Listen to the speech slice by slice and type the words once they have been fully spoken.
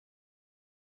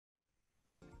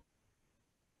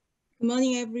Good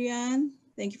morning, everyone.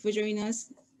 Thank you for joining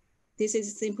us. This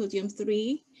is Symposium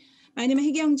 3. My name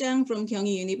is Chang from Kyung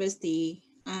University,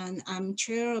 and I'm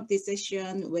chair of this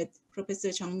session with Professor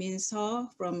Jeong-Meen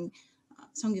from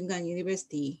Sungkyunkwan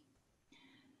University.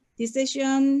 This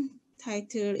session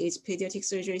title is Pediatric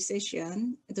Surgery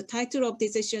Session. The title of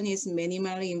this session is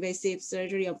Minimally Invasive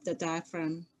Surgery of the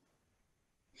Diaphragm.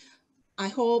 I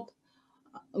hope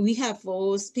we have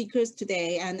 4 speakers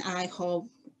today, and I hope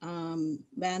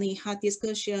many hot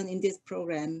discussion in this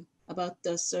program about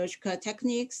the surgical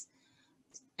techniques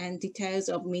and details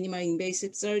of minimally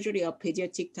invasive surgery of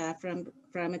pediatric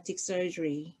diaphragmatic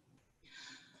surgery.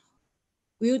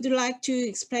 We would like to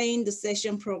explain the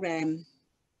session program.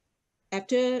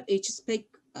 After each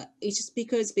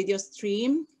speaker's video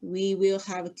stream, we will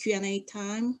have a Q&A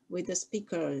time with the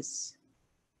speakers.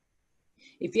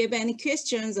 If you have any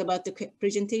questions about the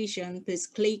presentation, please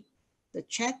click the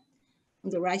chat on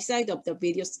the right side of the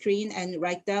video screen and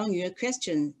write down your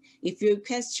question. If your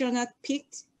question not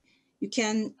picked, you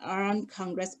can earn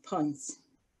Congress points.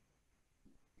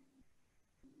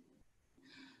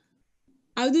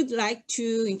 I would like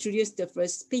to introduce the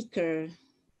first speaker.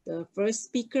 The first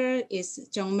speaker is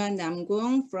Jung-Man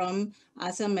Namkoong from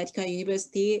Ulsan Medical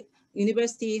University,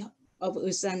 University of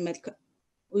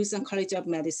Ulsan College of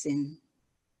Medicine.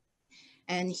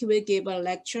 And he will give a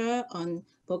lecture on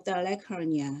Bochdalek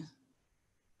Hernia.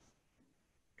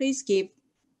 Please give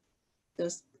the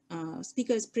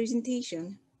speaker's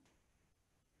presentation.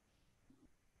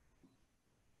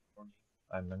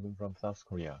 I'm Namkoong from South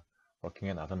Korea, working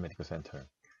at Ulsan Medical Center.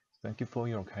 Thank you for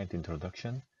your kind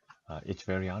introduction. It's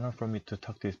very honor for me to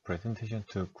talk this presentation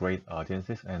to great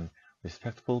audiences and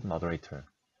respectful moderator.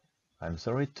 I'm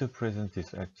sorry to present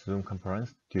this at Zoom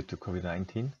conference due to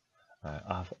COVID-19.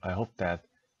 I hope that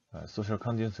social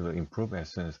conditions will improve as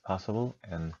soon as possible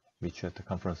and reach at the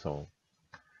conference hall.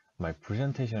 My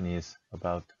presentation is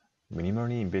about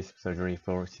minimally invasive surgery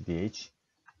for CDH,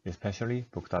 especially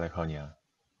Bochdalek Hernia.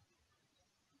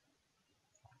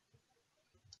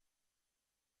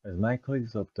 As my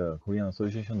colleagues of the Korean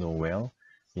Association know well,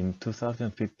 in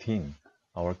 2015,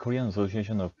 our Korean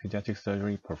Association of Pediatric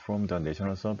Surgery performed a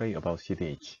national survey about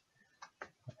CDH.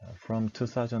 From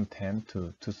 2010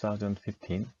 to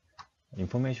 2015,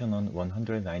 information on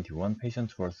 191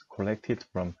 patients was collected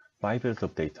from 5 years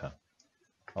of data.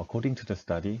 According to the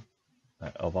study,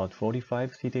 about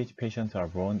 45 CDH patients are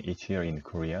born each year in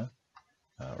Korea.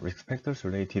 Risk factors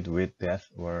related with death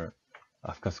were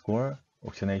AFCA score,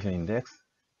 oxygenation index,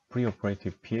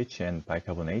 preoperative pH and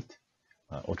bicarbonate,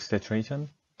 oxyteturation,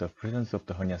 the presence of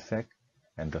the hernia sac,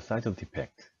 and the size of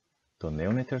defect. The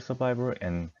neonatal survivor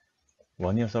and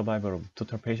 1-year survivor of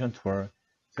total patients were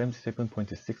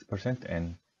 77.6%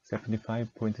 and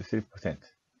 75.3%.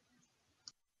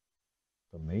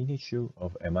 The main issue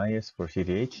of MIS for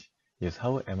CDH is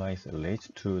how MIS relates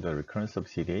to the recurrence of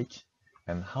CDH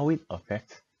and how it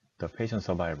affects the patient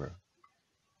survivor.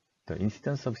 The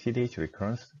incidence of CDH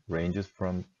recurrence ranges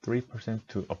from 3%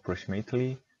 to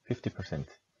approximately 50%.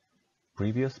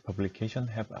 Previous publications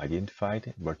have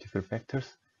identified multiple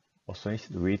factors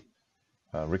associated with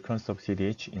recurrence of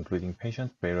CDH, including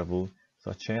patient variables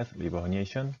such as liver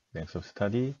herniation, length of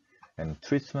study, and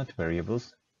treatment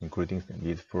variables, including the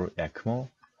need for ECMO,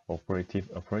 operative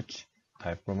approach,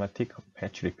 diaphragmatic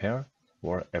patch repair,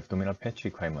 or abdominal patch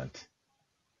requirement.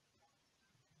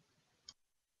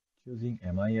 Choosing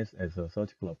MIS as a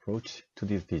surgical approach to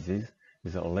this disease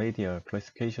is already a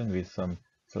classification with some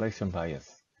selection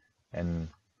bias, and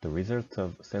the results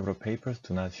of several papers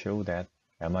do not show that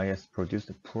MIS produced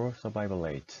poor survival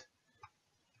rates.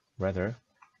 Rather,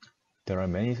 there are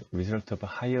many results of a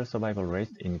higher survival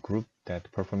rate in groups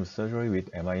that perform surgery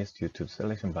with MIS due to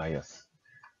selection bias.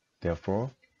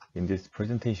 Therefore, in this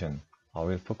presentation, I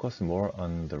will focus more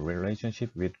on the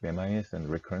relationship with MIS and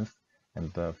recurrence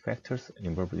and the factors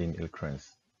involved in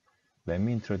recurrence. Let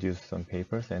me introduce some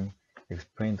papers and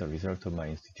explain the result of my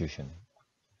institution.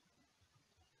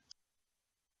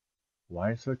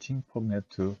 While searching PubMed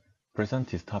to present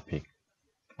this topic,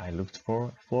 I looked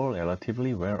for 4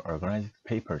 relatively well-organized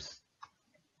papers.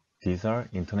 These are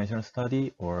international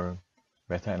study or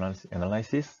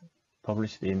meta-analysis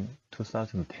published in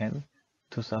 2010,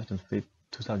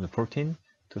 2014,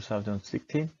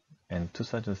 2016, and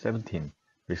 2017,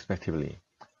 respectively.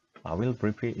 I will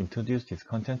briefly introduce the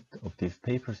content of these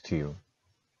papers to you.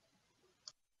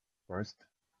 First,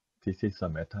 this is a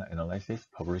meta-analysis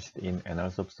published in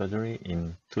Annals of Surgery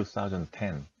in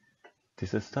 2010.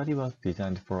 This study was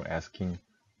designed for asking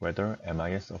whether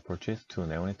MIS approaches to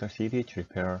neonatal CDH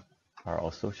repair are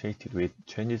associated with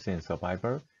changes in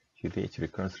survivor, CDH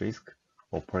recurrence risk,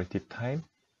 operative time,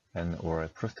 and or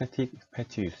prosthetic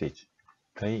patch usage.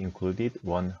 They included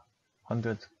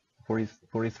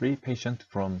 143 patients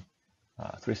from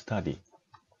 3 studies.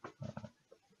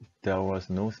 There was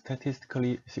no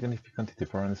statistically significant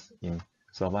difference in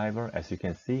survival, as you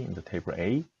can see in the table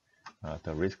A.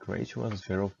 The risk ratio was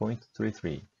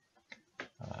 0.33.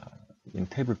 In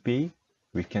table B,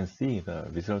 we can see the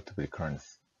result of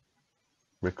recurrence.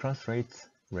 Recurrence rates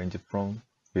range from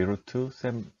 0 to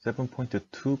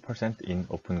 7.2% in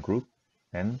open group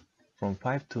and from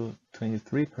 5 to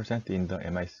 23% in the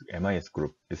MIS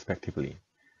group, respectively.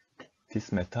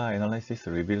 This meta-analysis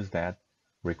reveals that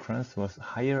recurrence was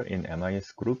higher in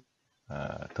MIS group.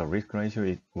 The risk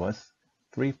ratio was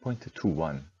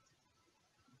 3.21.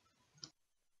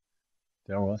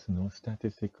 There was no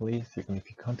statistically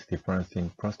significant difference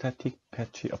in prosthetic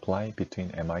patch applied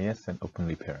between MIS and open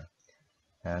repair,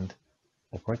 and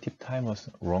operative time was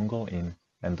longer in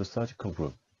endosurgical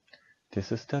group.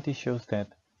 This study shows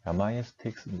that MIS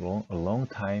takes a long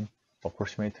time,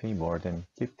 approximately more than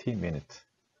 50 minutes.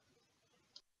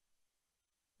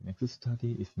 Next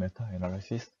study is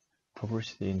meta-analysis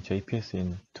published in JPS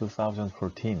in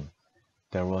 2014.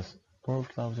 There was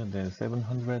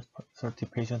 4,730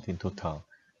 patients in total.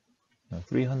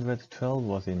 312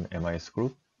 was in MIS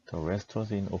group, the rest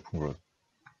was in open group.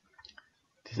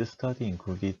 This study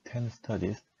included 10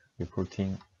 studies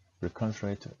reporting recurrence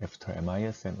rate after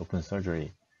MIS and open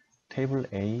surgery. Table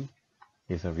A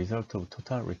is a result of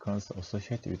total recurrence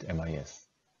associated with MIS.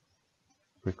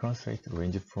 Recurrence rate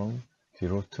ranged from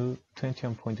 0 to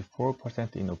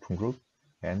 21.4% in open group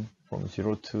and from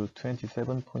 0 to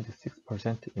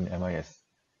 27.6% in MIS,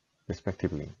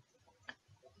 respectively.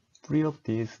 3 of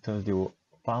these studies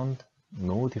found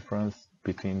no difference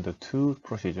between the two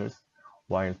procedures,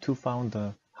 while 2 found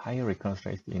a higher recurrence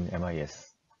rate in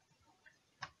MIS.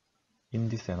 In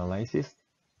this analysis,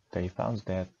 they found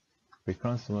that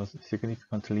recurrence was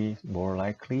significantly more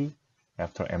likely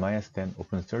after MIS than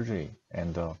open surgery,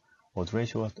 and the odds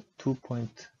ratio was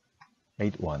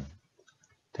 2.81.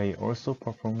 They also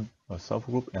performed a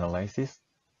subgroup analysis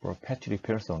for patch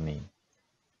repairs only.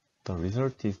 The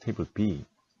result is table B.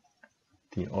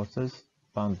 The authors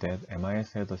found that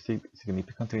MIS had a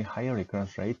significantly higher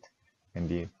recurrence rate, and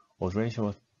the odds ratio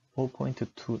was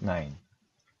 4.29.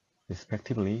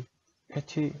 Respectively,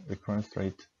 patch recurrence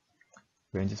rate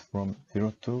ranges from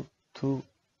 0 to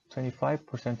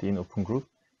 25% in open group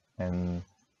and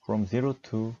from 0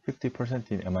 to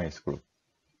 50% in MIS group.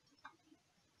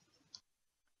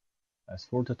 As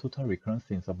for the total recurrence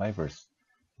in survivors,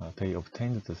 they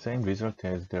obtained the same result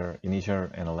as their initial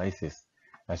analysis.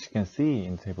 As you can see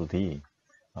in table D,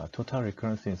 total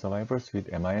recurrence in survivors with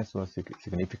MIS was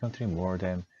significantly more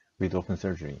than with open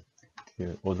surgery.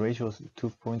 The odds ratio was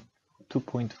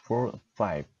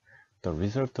 2.45. The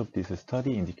result of this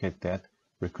study indicates that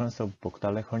recurrence of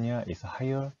Bochdalek hernia is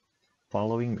higher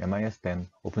following MIS than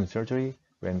open surgery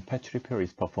when patch repair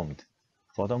is performed.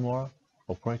 Furthermore,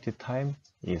 operative time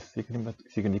is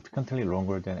significantly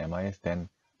longer than MIS than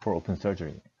for open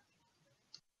surgery.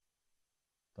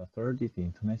 The third is the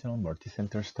international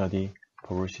multicenter study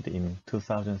published in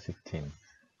 2016.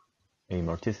 A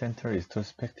multicenter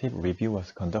retrospective review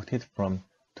was conducted from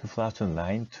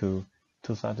 2009 to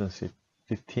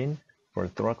 2015 for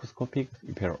thoracoscopic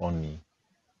repair only.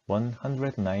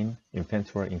 109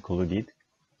 infants were included.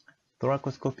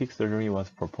 Thoracoscopic surgery was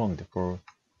performed for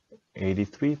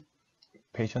 83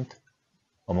 patients.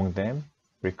 Among them,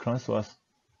 recurrence was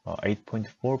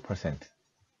 8.4%.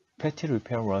 Patch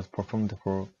repair was performed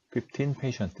for 15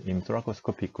 patients in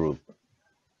thoracoscopic group.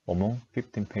 Among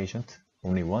 15 patients,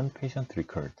 only 1 patient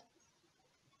recurred.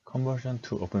 Conversion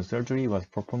to open surgery was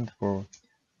performed for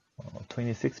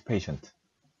 26 patients.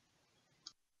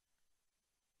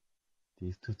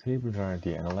 These two tables are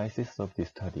the analysis of this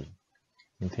study.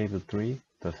 In table 3,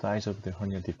 the size of the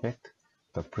hernia defect,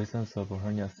 the presence of a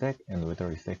hernia sac and whether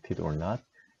resected or not,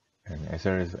 and as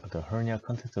well as the hernia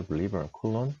contents of liver,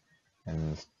 colon,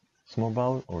 and small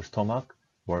bowel or stomach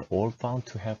were all found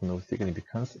to have no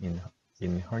significance in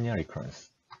hernia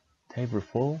recurrence. Table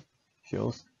 4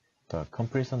 shows the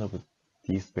comparison of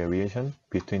these variation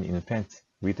between infants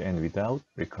with and without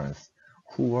recurrence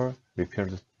who were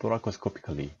repaired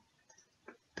thoracoscopically.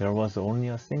 There was only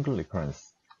a single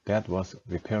recurrence that was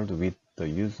repaired with the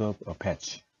use of a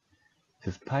patch.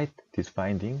 Despite this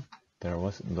finding, there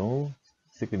was no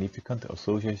significant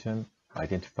association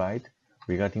identified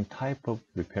regarding type of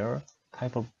repair,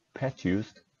 type of patch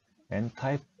used, and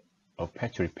type of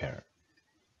patch repair.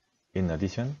 In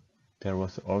addition, there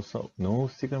was also no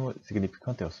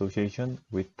significant association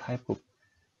with type of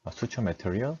suture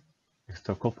material,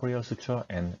 extracorporeal suture,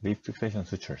 and rib fixation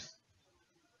sutures.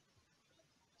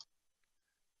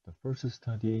 The first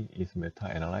study is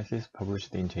meta-analysis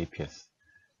published in JPS.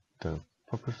 The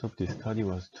purpose of this study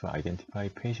was to identify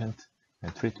patient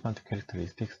and treatment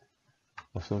characteristics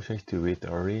associated with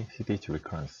early CDH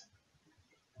recurrence.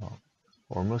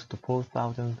 Almost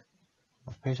 4,000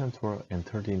 patients were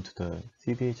entered into the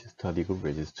CDH study group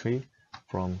registry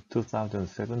from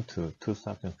 2007 to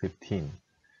 2015.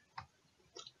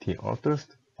 The authors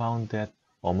found that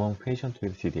among patients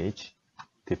with CDH,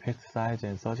 defect size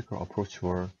and surgical approach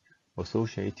were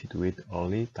associated with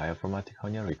early diaphragmatic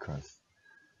hernia recurrence.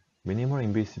 Minimal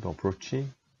invasive approach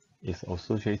is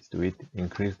associated with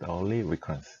increased early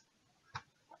recurrence.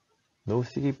 No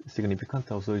significant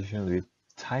association with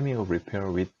timing of repair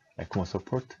with ECMO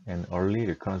support and early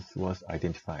recurrence was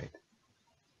identified.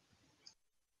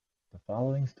 The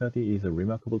following study is a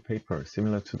remarkable paper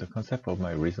similar to the concept of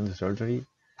my recent surgery,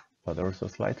 but also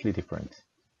slightly different.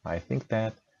 I think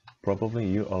that probably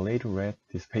you already read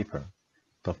this paper.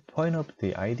 The point of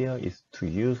the idea is to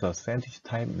use a sandwich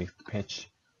type mixed patch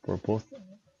for both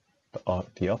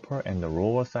the upper and the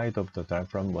lower side of the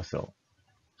diaphragm muscle.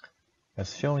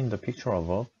 As shown in the picture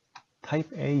above,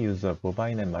 type A uses a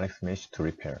bovine and Marex mesh to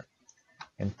repair,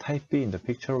 and type B in the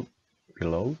picture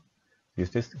below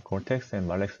uses Gore-Tex and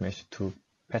Marex mesh to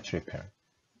patch repair.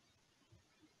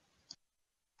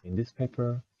 In this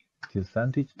paper, the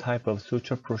sandwich type of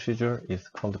suture procedure is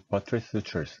called buttress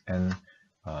sutures, and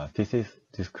this is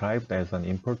described as an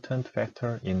important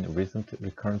factor in recent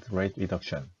recurrence rate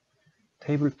reduction.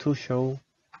 Table 2 shows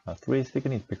 3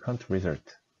 significant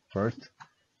results. First,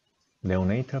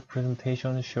 neonatal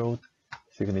presentation showed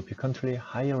significantly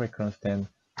higher recurrence than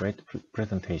wet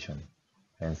presentation.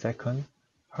 And second,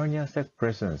 hernia sac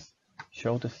presence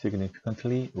showed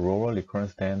significantly lower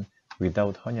recurrence than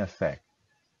without hernia sac.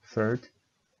 Third,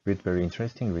 with very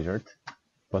interesting result,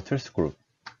 buttress group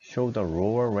showed a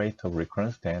lower rate of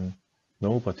recurrence than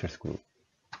no buttress group,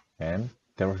 and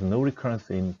there was no recurrence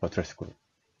in buttress group.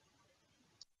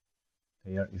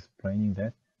 They are explaining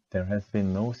that there has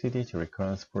been no CDH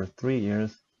recurrence for 3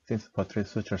 years since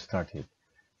buttress suture started.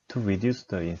 To reduce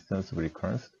the instance of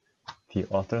recurrence, the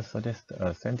author suggests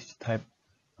a sandwich type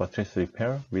buttress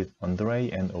repair with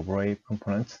under-A and over-A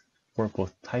components for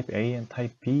both type A and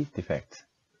type B defects.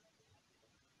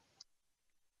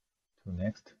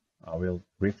 Next, I will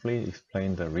briefly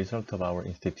explain the result of our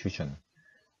institution.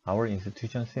 Our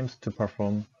institution seems to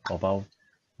perform about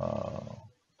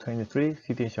 23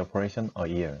 CDH operations a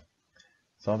year.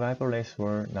 Survival rates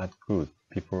were not good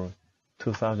before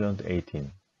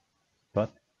 2018,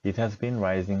 but it has been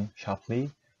rising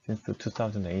sharply since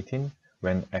 2018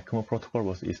 when ECMO protocol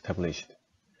was established.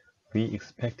 We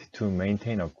expect to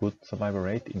maintain a good survival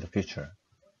rate in the future.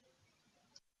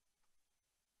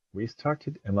 We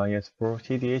started MIS for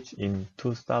CDH in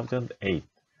 2008.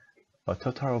 A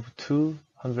total of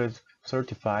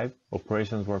 235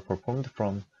 operations were performed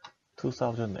from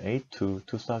 2008 to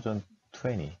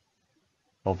 2020,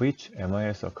 of which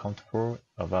MIS account for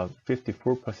about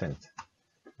 54%.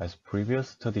 As previous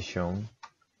study shown,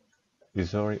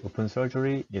 usually open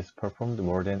surgery is performed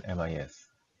more than MIS,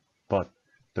 but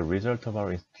the result of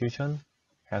our institution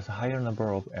has a higher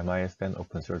number of MIS than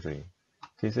open surgery.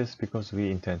 This is because we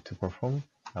intend to perform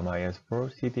MIS for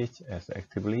CDH as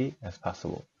actively as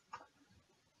possible.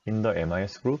 In the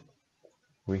MIS group,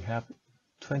 we have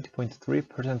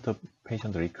 20.3% of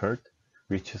patients recurred,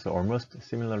 which is almost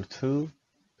similar to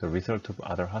the result of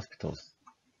other hospitals.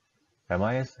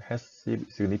 MIS has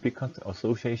significant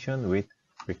association with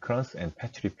recurrence and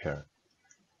patch repair.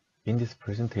 In this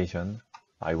presentation,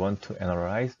 I want to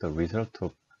analyze the result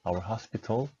of our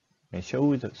hospital and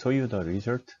show you the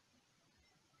result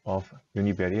of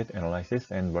univariate analysis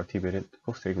and multivariate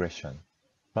post-regression.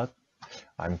 But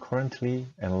I'm currently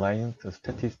analyzing the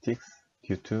statistics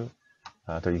due to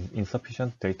the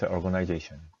insufficient data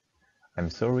organization. I'm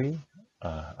sorry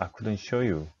I couldn't show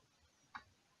you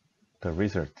the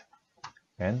result,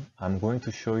 and I'm going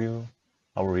to show you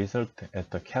our result at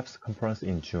the CAPS conference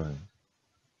in June.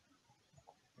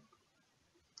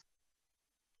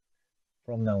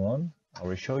 From now on, I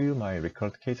will show you my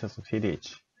record cases of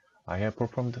CDH. I have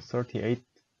performed 38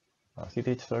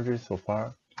 CDH surgeries so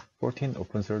far, 14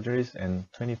 open surgeries and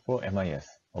 24 MIS.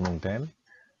 Among them,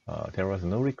 there was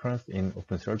no recurrence in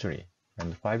open surgery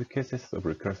and 5 cases of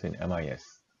recurrence in MIS.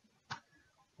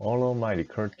 All of my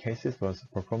recurred cases was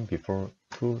performed before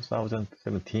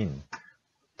 2017.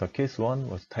 The case 1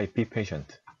 was type B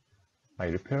patient. I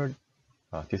repaired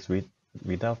this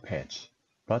without patch,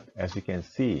 but as you can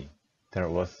see, there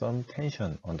was some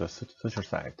tension on the suture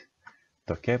side.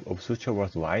 The gap of suture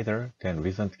was wider than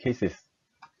recent cases,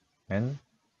 and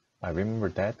I remember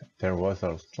that there was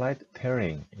a slight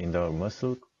tearing in the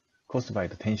muscle caused by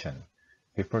the tension.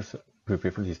 Before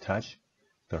discharge,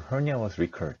 the hernia was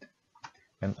recurred,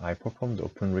 and I performed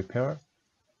open repair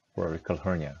for a recurrent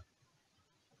hernia.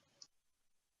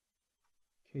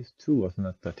 Case 2 was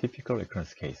not the typical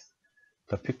recurrence case.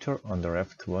 The picture on the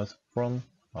left was from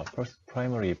a first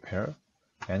primary repair,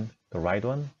 and the right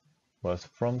one was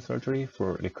from surgery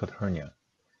for recurrent hernia.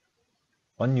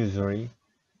 Unusually,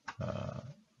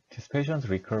 this patient's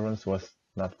recurrence was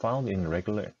not found in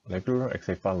regular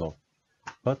X-ray follow-up,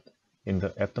 but in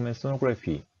the abdomen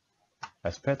sonography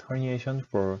as PET herniation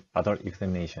for adult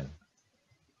examination.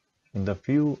 In the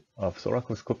view of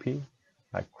thoracoscopy,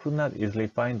 I could not easily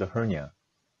find the hernia,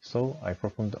 so I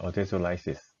performed adhesive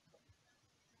lysis.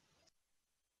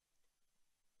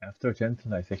 After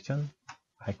gentle dissection,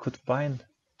 I could find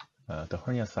the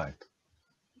hernia site.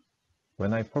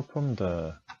 When I performed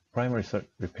the primary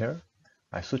repair,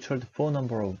 I sutured 4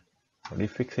 number of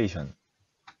refixation,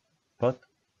 but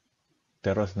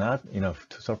that was not enough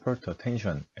to support the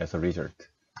tension as a result.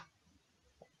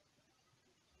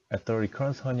 At the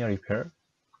recurrence hernia repair,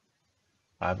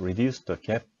 I've reduced the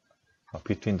gap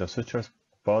between the sutures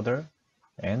further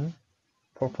and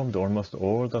performed almost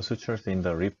all the sutures in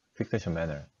the refixation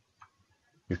manner.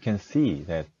 You can see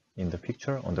that in the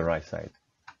picture on the right side.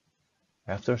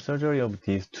 After surgery of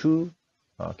these two,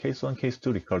 case 1, case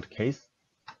 2 recurred case,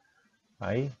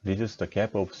 I reduced the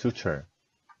gap of suture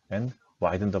and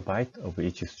widened the bite of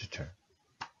each suture.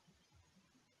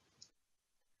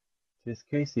 This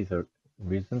case is a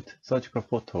recent surgical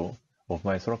photo of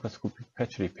my thoracoscopic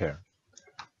patch repair.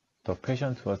 The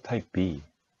patient was type B.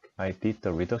 I did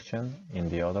the reduction in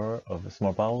the order of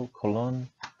small bowel, colon,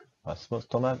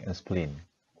 stomach, and spleen.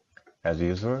 As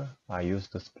usual, I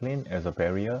used the spleen as a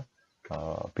barrier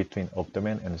between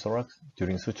abdomen and thorax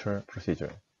during suture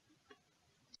procedure.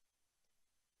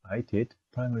 I did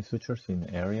primary sutures in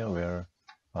an area where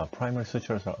primary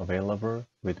sutures are available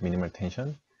with minimal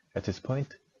tension. At this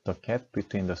point, the gap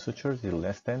between the sutures is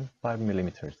less than 5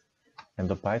 mm, and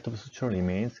the bite of suture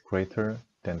remains greater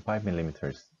than 5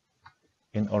 mm.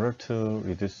 In order to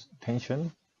reduce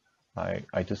tension,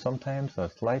 I do sometimes a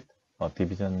slight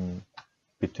division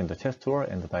between the chest wall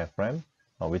and the diaphragm,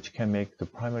 which can make the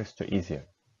primary suture easier.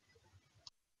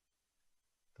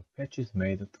 The patch is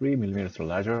made 3 mm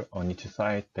larger on each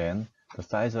side than the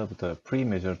size of the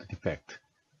pre-measured defect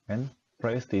and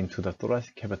pressed into the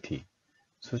thoracic cavity.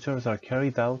 Sutures are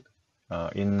carried out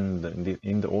in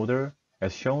the order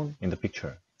as shown in the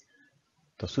picture.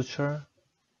 The suture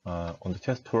on the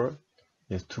chest wall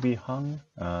is to be hung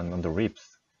on the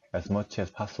ribs as much as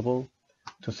possible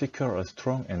to secure a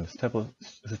strong and stable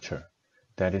suture.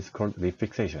 That is called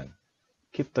refixation.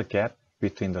 Keep the gap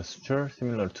between the suture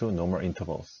similar to normal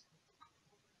intervals.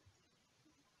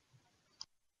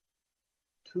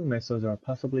 Two methods are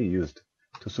possibly used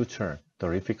to suture the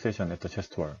refixation at the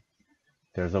chest wall.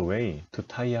 There's a way to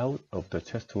tie out of the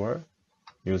chest wall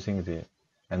using the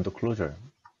endoclosure.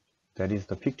 That is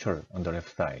the picture on the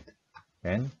left side.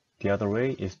 And the other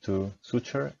way is to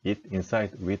suture it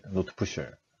inside with nut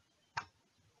pusher.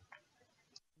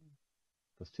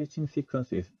 The stitching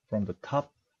sequence is from the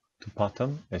top to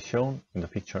bottom as shown in the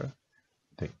picture.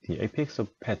 The apex of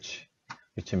patch,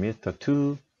 which meets the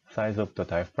two sides of the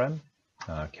diaphragm,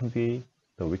 can be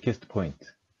the weakest point,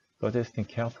 suggesting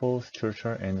careful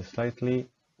suture and slightly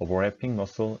overlapping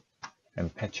muscle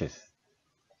and patches.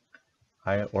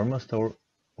 I almost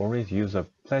always use a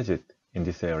pledget in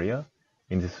this area.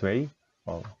 In this way,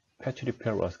 patch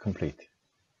repair was complete.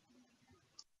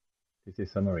 This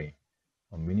is summary.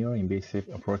 A minimally invasive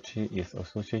approach is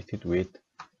associated with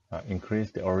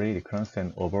increased early recurrence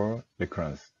and overall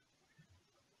recurrence.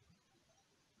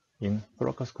 In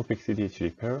thoracoscopic CDH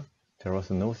repair, there was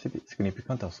no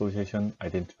significant association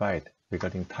identified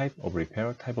regarding type of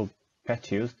repair, type of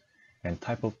patch used, and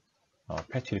type of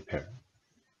patch repair.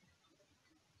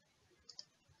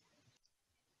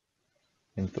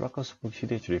 In thoracoscopic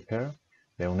CDH repair,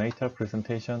 neonatal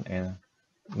presentation and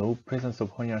no presence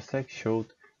of hernial sac showed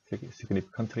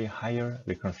significantly higher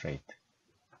recurrence rate.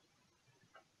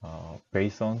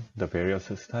 Based on the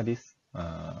various studies,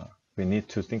 we need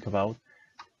to think about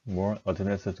more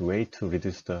advanced way to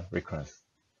reduce the recurrence.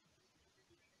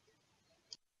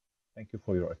 Thank you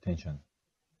for your attention.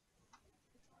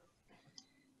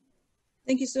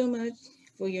 Thank you so much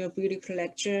for your beautiful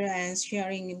lecture and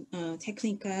sharing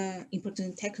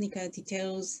important technical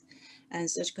details and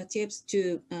surgical tips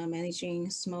to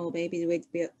managing small babies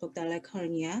with Bochdalek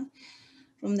hernia.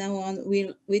 From now on,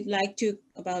 we'd like to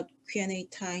about Q&A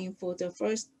time for the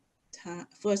first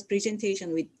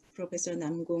presentation with Professor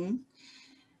Namkoong.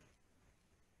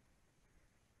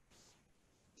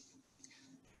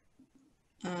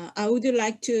 I would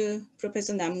like to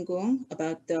Professor Namkoong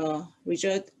about the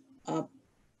result of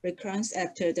recurrence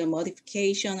after the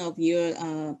modification of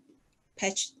your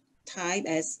patch type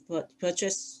as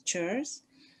purchasers.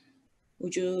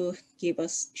 Would you give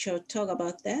us a short talk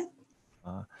about that?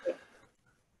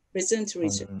 Recent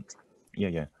result.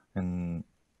 Yeah. And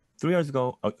 3 years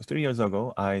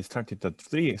ago, I started the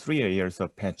three years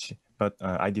of patch, but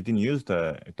I didn't use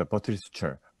the bottle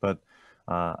suture. But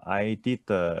I did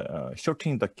the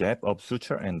shortening the gap of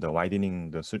suture and the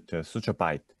widening the suture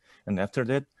bite. And after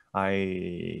that,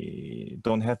 I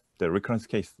don't have the recurrence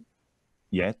case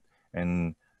yet,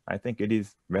 and I think it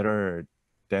is better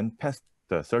than past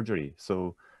the surgery.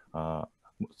 So, now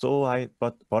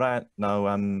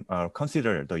I'm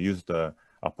consider the use the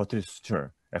bottle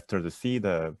suture after the see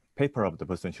the paper of the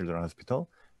Boston Children's Hospital,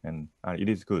 and it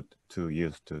is good to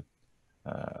use to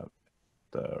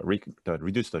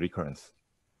reduce the recurrence.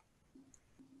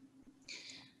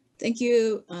 Thank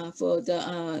you for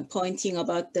the pointing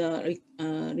about the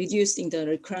reducing the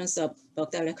recurrence of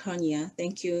Bochdalek hernia.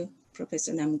 Thank you,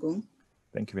 Professor Namkoong.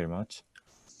 Thank you very much.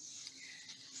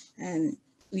 And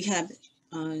we have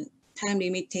time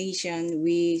limitation.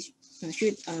 We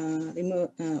should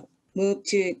move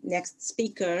to next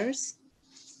speakers.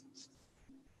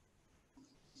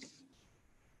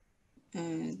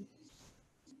 I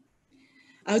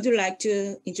would like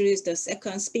to introduce the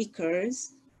second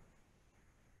speakers.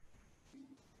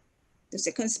 The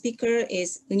second speaker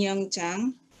is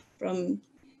Chang from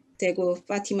Daegu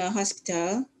Fatima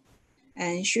Hospital,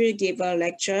 and she will give a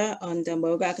lecture on the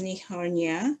Morgagni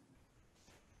Hernia.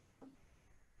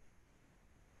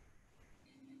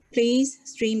 Please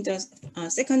stream the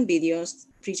second video's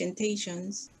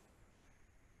presentations.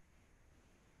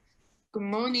 Good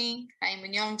morning, I'm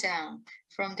Chang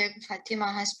from Daegu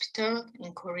Fatima Hospital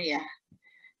in Korea.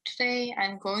 Today,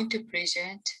 I'm going to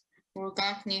present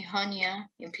Morgagni Hernia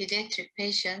in pediatric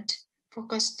patient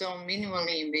focused on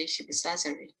minimally invasive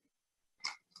surgery.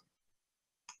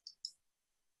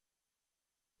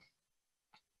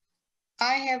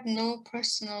 I have no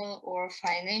personal or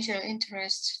financial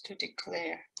interest to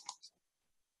declare.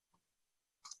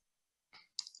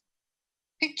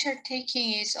 Picture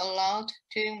taking is allowed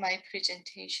during my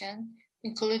presentation,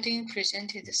 including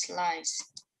presented slides.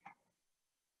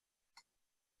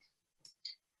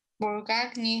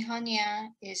 Morgagni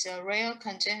hernia is a rare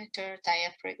congenital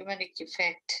diaphragmatic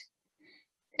defect.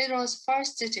 It was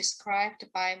first described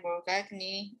by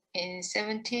Morgagni in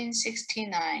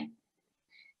 1769.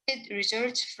 It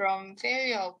results from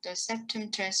failure of the septum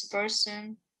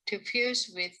transversum to fuse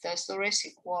with the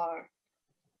thoracic wall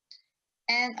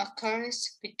and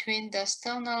occurs between the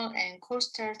sternal and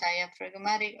costal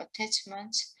diaphragmatic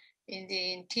attachments in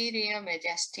the interior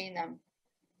mediastinum.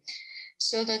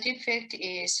 So the defect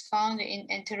is found in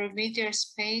anteromedial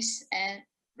space and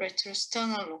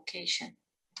retrosternal location.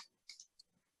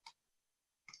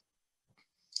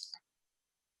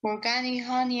 Morgagni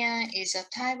hernia is a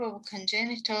type of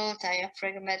congenital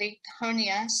diaphragmatic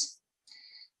hernias.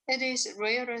 It is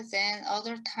rarer than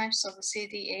other types of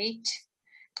CD8,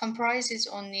 comprises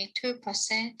only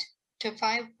 2% to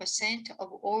 5%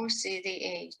 of all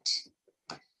CD8.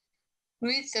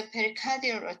 With the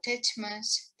pericardial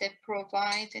attachments that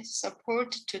provide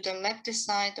support to the left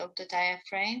side of the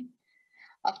diaphragm,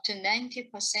 up to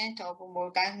 90% of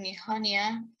Morgagni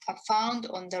hernia are found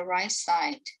on the right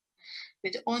side,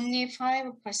 with only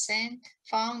 5%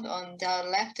 found on the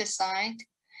left side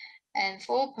and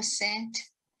 4%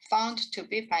 found to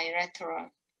be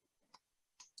bilateral.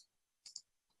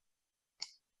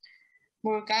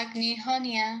 Morgagni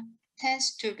hernia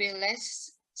tends to be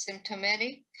less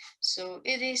symptomatic, so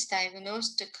it is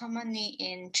diagnosed commonly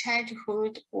in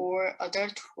childhood or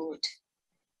adulthood.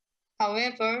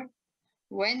 However,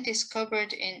 when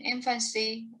discovered in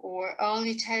infancy or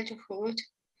early childhood,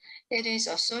 it is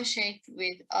associated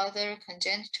with other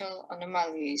congenital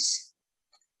anomalies,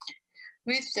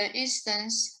 with the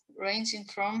incidence ranging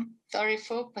from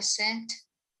 34%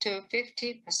 to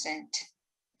 50%.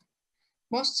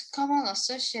 Most common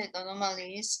associated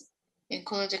anomalies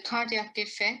include cardiac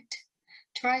defect,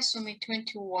 trisomy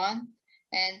 21,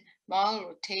 and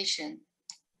malrotation.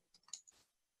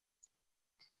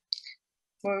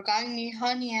 Morgagni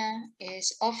hernia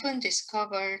is often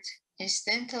discovered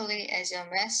incidentally as a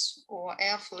mass or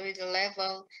air fluid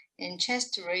level in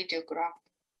chest radiograph.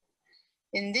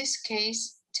 In this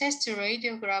case, chest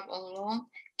radiograph alone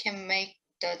can make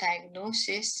the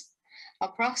diagnosis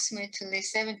approximately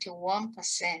 71%.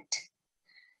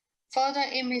 Further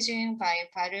imaging by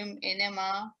barium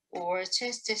enema or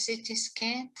chest CT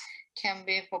scan can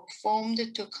be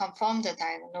performed to confirm the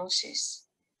diagnosis.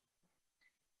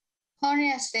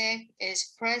 Hernia sac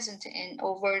is present in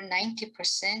over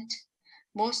 90%,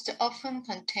 most often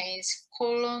contains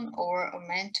colon or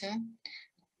omentum,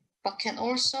 but can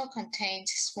also contain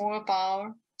small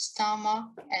bowel, stomach,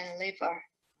 and liver.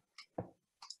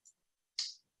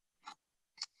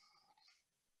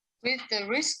 With the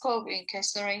risk of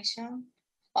incarceration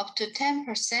up to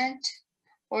 10%,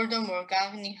 although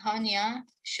Morgagni hernia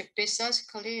should be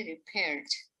surgically repaired.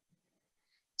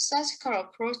 Surgical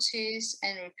approaches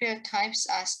and repair types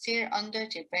are still under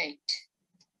debate.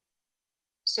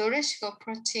 Thoracic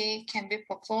approach can be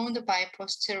performed by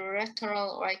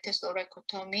posterolateral right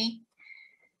thoracotomy.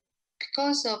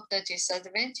 Because of the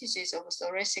disadvantages of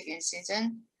thoracic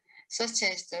incision, such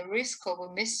as the risk of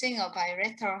missing a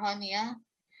bilateral hernia,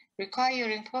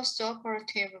 requiring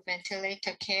post-operative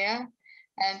ventilator care,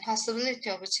 and possibility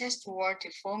of chest wall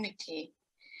deformity,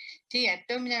 the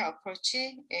abdominal approach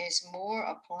is more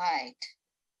applied.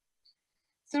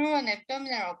 Through an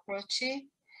abdominal approach,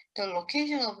 the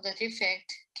location of the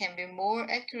defect can be more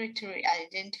accurately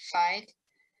identified,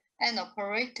 and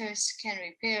operators can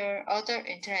repair other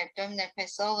intra-abdominal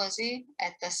pathology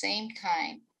at the same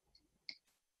time.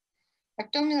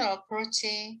 Abdominal approach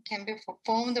can be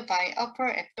performed by upper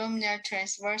abdominal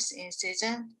transverse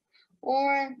incision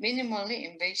or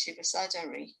minimally invasive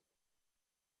surgery.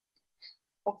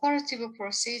 Operative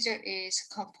procedure is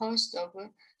composed of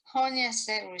hernia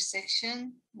sac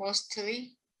resection,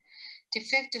 mostly,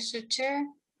 defect suture,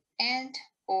 and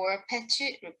or patch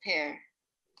repair.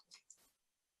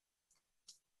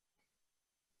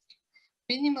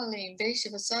 Minimally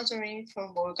invasive surgery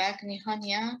for Morgagni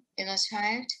hernia in a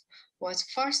child was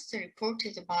first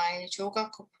reported by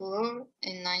Joga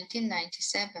in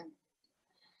 1997.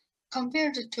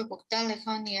 Compared to Bochdalek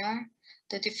hernia,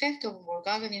 the defect of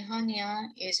Morgagni hernia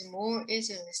is more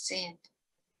easily seen.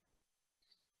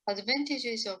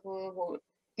 Advantages of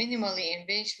minimally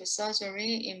invasive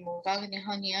surgery in Morgagni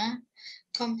hernia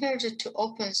compared to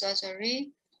open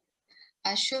surgery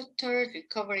are shorter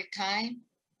recovery time,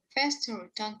 faster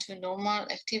return to normal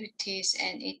activities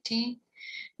and eating,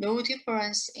 no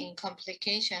difference in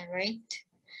complication rate,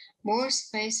 more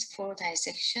space for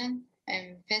dissection,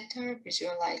 and better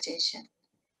visualization.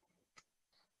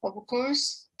 Of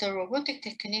course, the robotic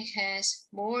technique has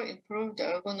more improved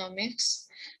ergonomics,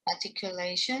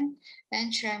 articulation,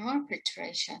 and tremor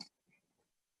filtration.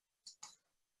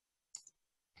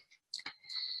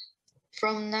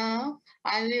 From now,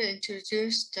 I will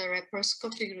introduce the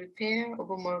laparoscopic repair of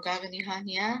Morgagni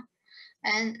hernia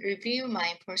and review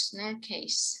my personal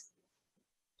case.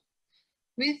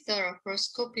 With the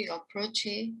laparoscopic approach,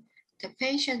 the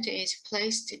patient is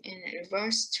placed in a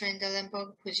reverse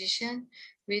Trendelenburg position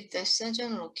with the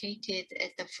surgeon located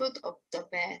at the foot of the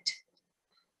bed.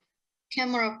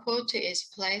 Camera port is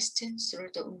placed through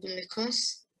the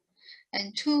umbilicus,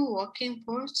 and two working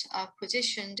ports are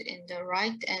positioned in the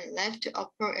right and left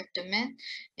upper abdomen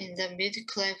in the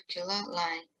mid-clavicular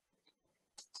line.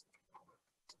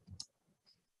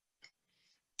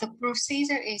 The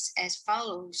procedure is as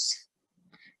follows.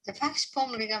 The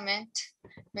falciform ligament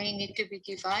may need to be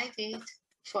divided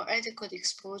for adequate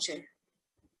exposure.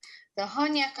 The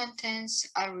hernia contents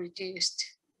are reduced.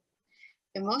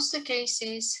 In most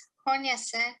cases, hernia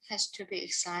sac has to be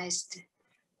excised.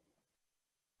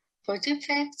 For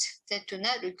defects that do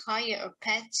not require a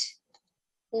patch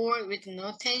or with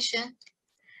no tension,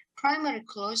 primary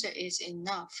closure is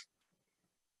enough.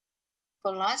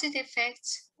 For large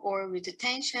defects or with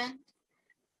tension,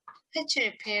 patch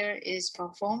repair is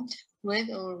performed with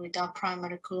or without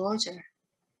primary closure.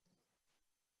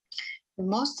 In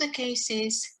most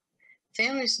cases,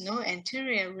 there is no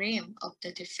anterior rim of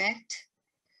the defect.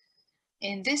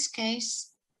 In this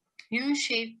case,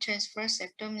 U-shaped transverse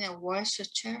abdominal wall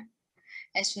suture,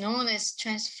 as known as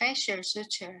transfacial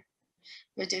suture,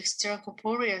 with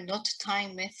extracorporeal knot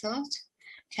tying method,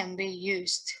 can be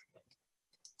used.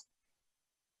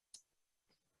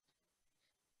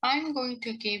 I'm going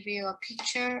to give you a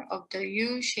picture of the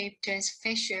U-shaped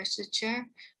transfacial suture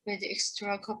with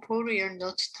extracorporeal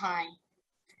knot tying.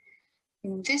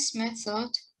 In this method,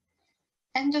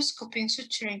 endoscoping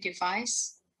suturing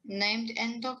device, named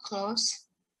EndoClose,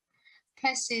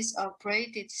 passes a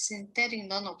braided synthetic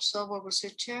non-absorbable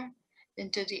suture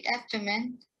into the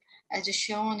abdomen as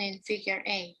shown in Figure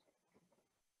A.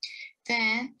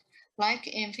 Then, like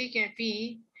in Figure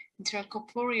B,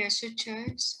 intracorporeal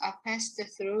sutures are passed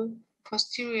through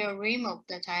posterior rim of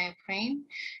the diaphragm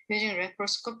using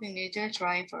laparoscopic needle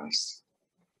drivers.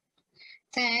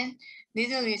 Then,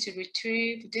 needle is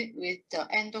retrieved with the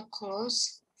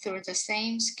EndoClose through the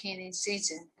same skin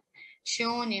incision,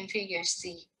 shown in Figure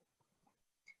C.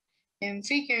 In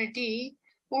Figure D,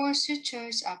 All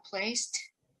sutures are placed,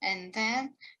 and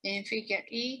then in figure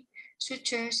E,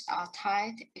 sutures are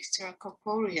tied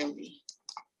extracorporeally.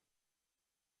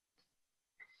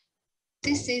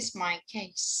 This is my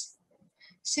case.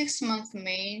 6-month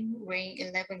male weighing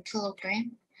 11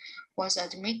 kg was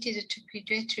admitted to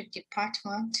pediatric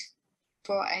department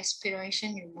for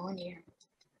aspiration pneumonia.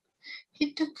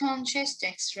 He took on chest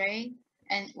X-ray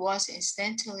and was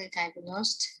incidentally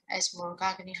diagnosed as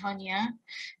Morgagni Hernia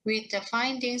with the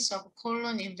findings of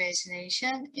colon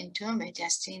invagination into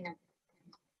mediastinum.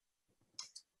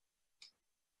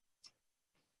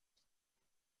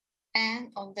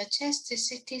 And on the chest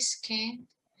CT scan,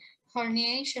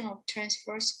 herniation of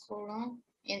transverse colon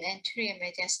in anterior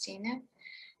mediastinum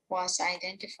was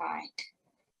identified.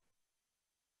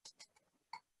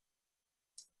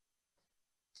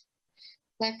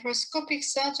 Laparoscopic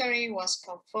surgery was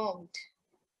performed.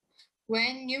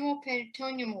 When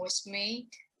pneumoperitoneum was made,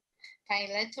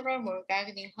 bilateral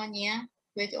Morgagni hernia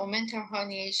with omental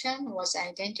herniation was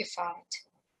identified.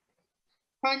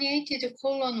 Herniated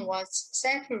colon was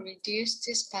self-reduced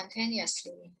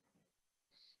spontaneously.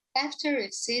 After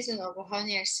excision of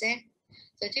hernial sac,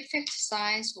 the defect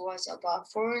size was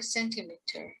about 4 cm.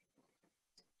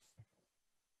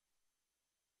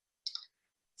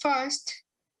 First,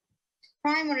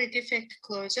 primary defect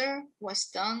closure was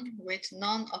done with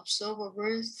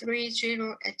non-absorbable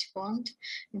 3-0 bond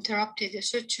interrupted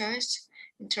sutures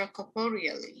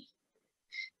intracorporeally.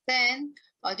 Then,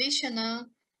 additional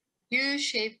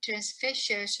U-shaped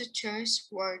transfacial sutures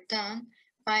were done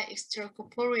by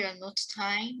extracorporeal knot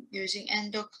tying using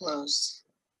endoclose.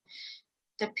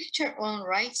 The picture on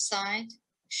right side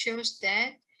shows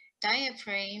that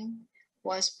diaphragm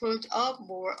was pulled up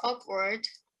more upward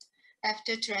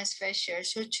after transfacial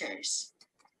sutures.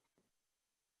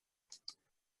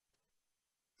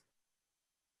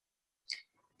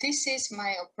 This is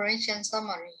my operation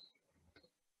summary.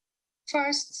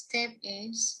 First step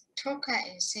is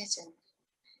trocar incision,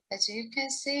 as you can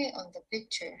see on the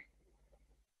picture.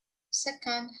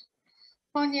 Second,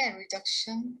 hernia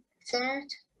reduction. Third,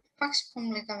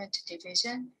 falciform ligament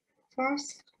division.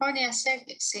 Fourth, hernia sac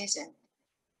excision.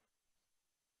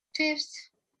 Fifth,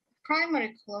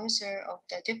 primary closure of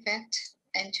the defect,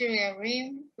 anterior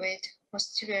rim with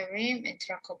posterior rim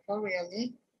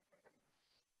intracorporeally.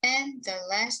 And the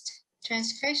last,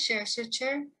 transfacial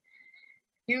suture,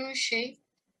 U-shape,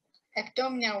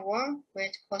 abdominal wall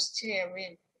with posterior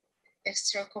rim,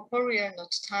 extracorporeal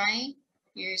knot tying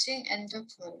using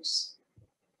endoclose.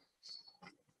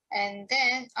 And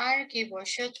then I'll give a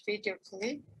short video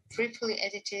clip, briefly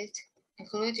edited,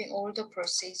 including all the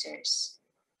procedures.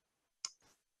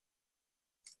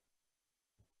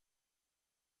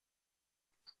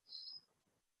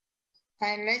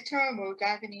 Bilateral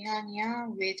Morgagni hernia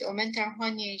with omental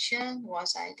herniation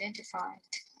was identified.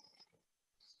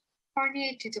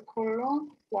 Herniated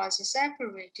colon was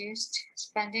self-reduced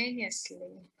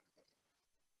spontaneously.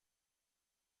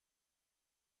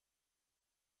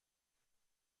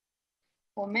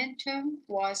 Momentum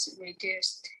was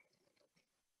reduced.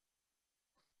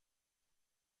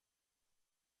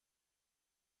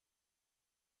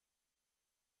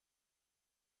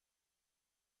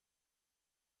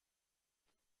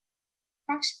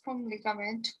 Falciform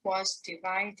ligament was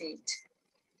divided.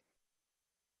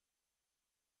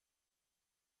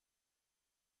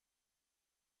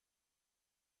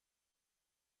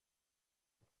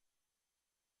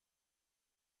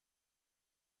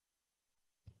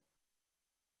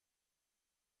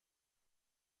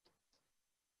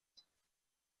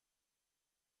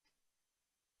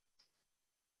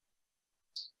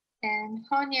 And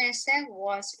hernial sac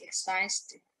was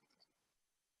excised.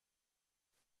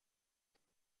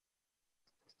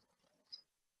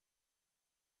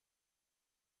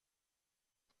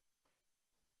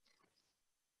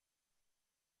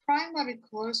 Primary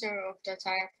closure of the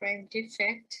diaphragm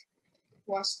defect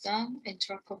was done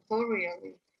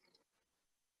intracorporeally.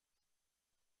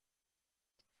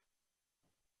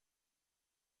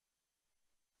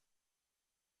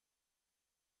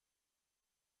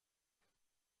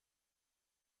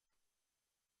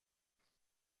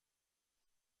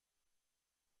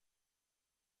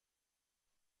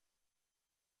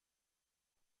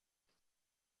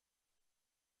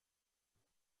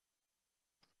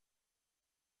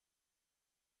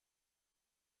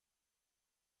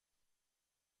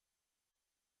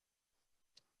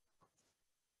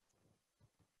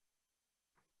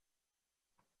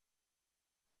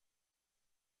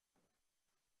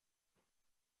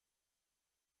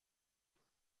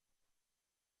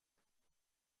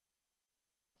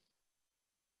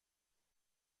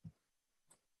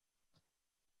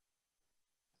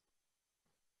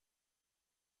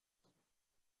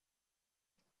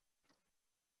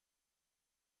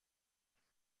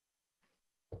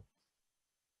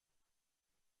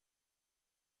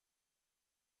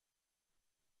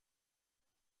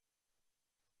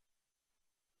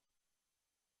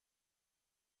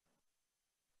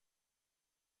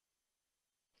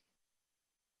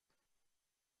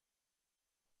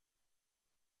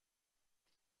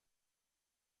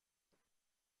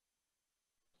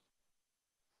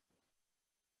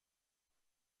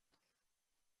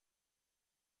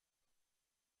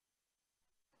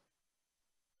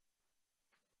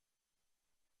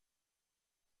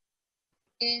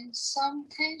 In some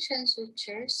tension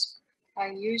sutures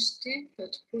are used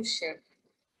with push-up.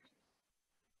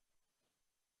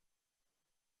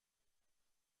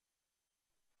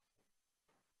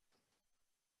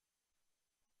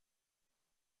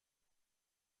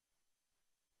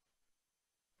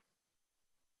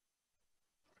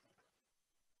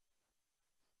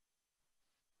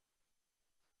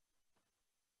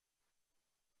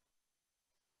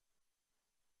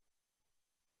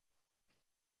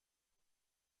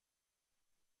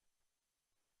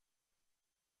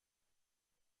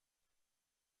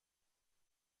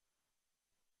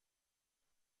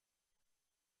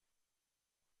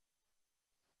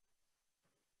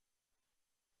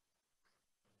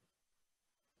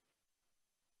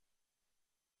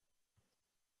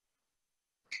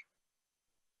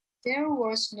 There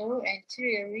was no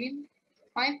anterior rim.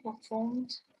 I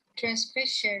performed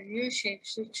transfacial U-shaped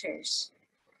sutures.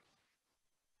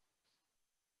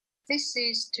 This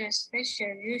is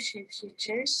transfacial U-shaped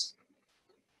sutures.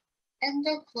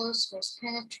 Endoclose was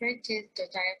penetrated the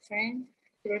diaphragm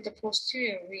through the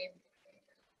posterior rim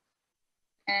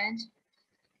and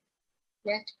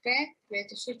went back with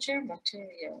the suture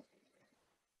material.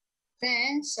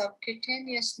 Then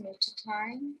subcutaneous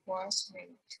nototying was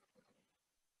made.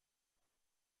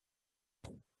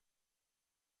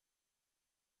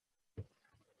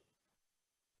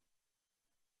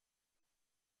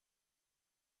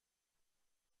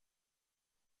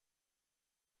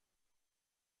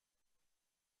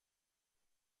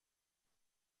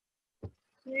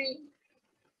 Three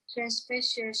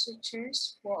transfacial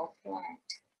sutures were applied.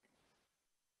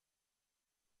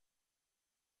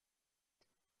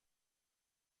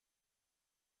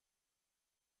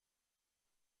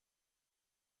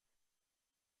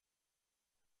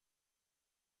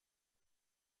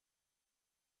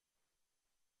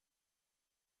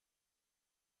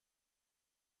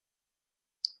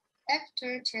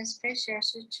 After transfacial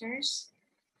sutures,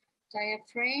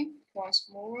 diaphragm was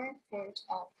more pulled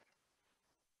up.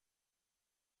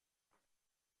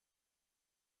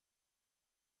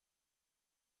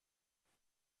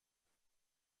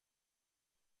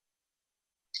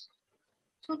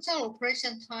 Total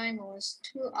operation time was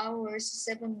 2 hours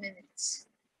 7 minutes.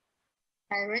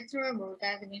 Bilateral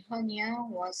Morgagni Hernia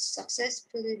was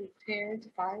successfully repaired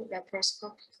by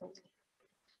laparoscopically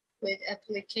with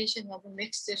application of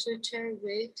mixed suture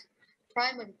with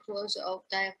primary close of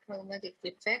diaphragmatic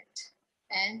defect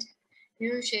and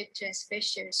U-shaped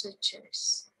transfacial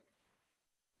sutures.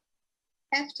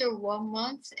 After 1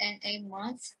 month and 8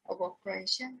 months of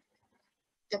operation,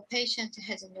 the patient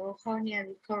has no hernia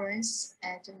recurrence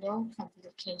and no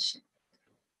complication.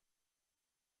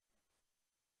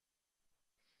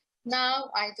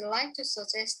 Now, I'd like to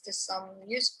suggest some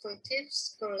useful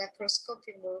tips for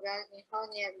laparoscopic Morgagni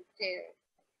hernia repair.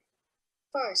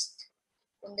 First,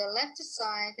 on the left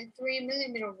side, 3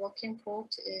 mm working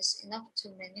port is enough to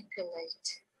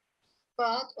manipulate.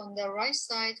 But on the right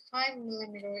side, 5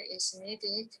 mm is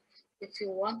needed if you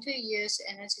want to use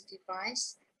energy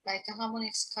device like a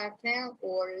harmonic scalpel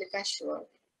or ligature.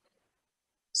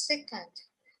 Second,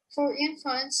 for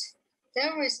infants,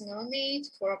 there is no need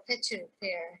for a patch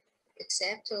repair,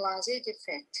 except a large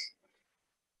defect.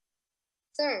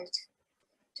 Third,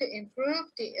 to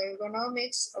improve the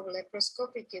ergonomics of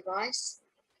laparoscopic device,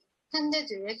 turn the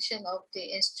direction of the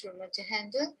instrument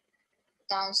handle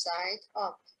downside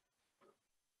up.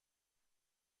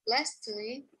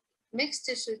 Lastly, mixed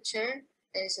suture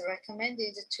is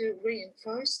recommended to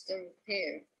reinforce the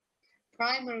repair.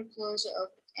 Primary closure of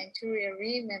anterior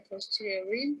rim and posterior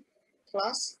rim,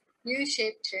 plus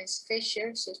U-shaped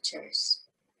transfacial sutures.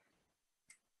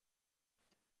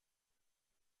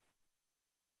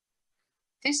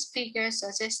 This figure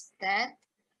suggests that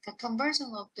the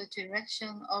conversion of the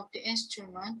direction of the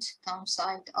instrument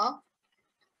downside up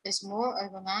is more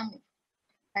ergonomic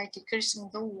by decreasing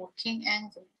the working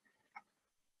angle.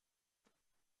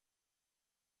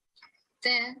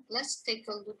 Then let's take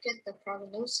a look at the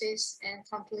prognosis and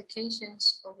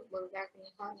complications of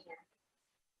Morgagni hernia.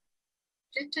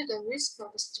 Due to the risk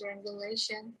of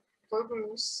strangulation,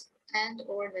 volvulus,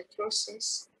 and/or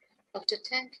necrosis, up to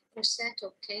 10%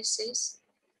 of cases,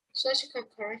 surgical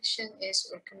correction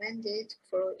is recommended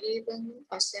for even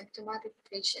asymptomatic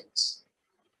patients.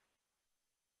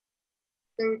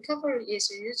 The recovery is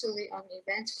usually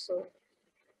uneventful,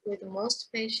 with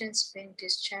most patients being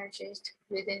discharged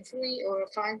within 3 or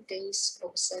 5 days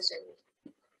of surgery.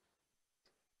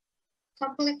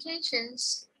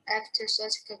 Complications after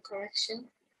surgical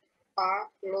correction are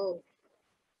low.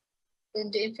 When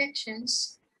the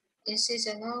infections,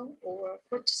 incisional or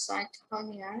foot site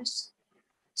hernias,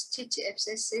 stitch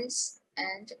abscesses,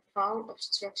 and bowel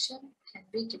obstruction can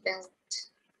be developed.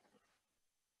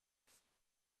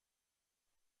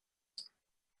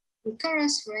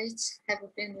 Recurrence rates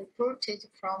have been reported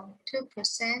from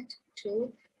 2%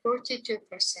 to 42%.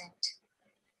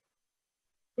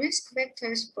 Risk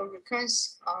factors for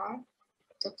recurrence are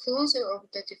the closure of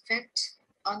the defect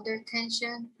under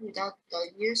tension without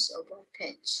the use of a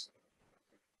patch,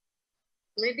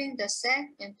 leaving the sac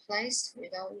in place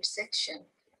without resection,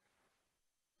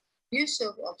 use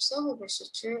of observable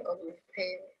suture of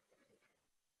repair,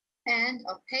 and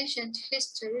a patient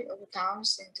history of Down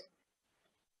syndrome.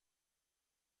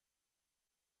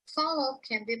 Follow-up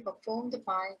can be performed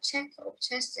by check of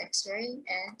chest X-ray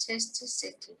and chest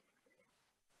CT.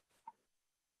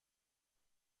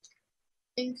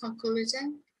 In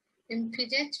conclusion, in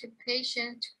pediatric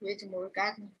patients with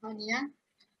Morgagni hernia,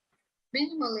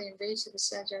 minimally invasive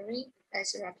surgery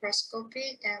as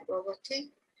laparoscopy and robotic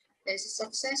is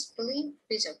successfully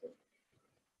feasible.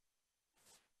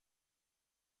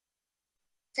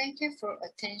 Thank you for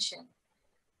attention.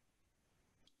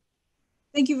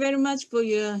 Thank you very much for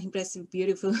your impressive,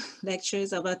 beautiful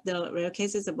lectures about the rare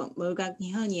cases of Morgagni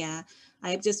hernia. I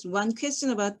have just one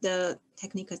question about the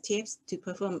technical tips to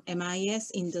perform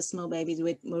MIS in the small babies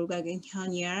with Morgagni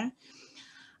hernia.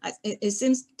 It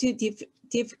seems too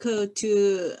difficult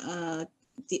to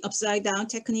the upside down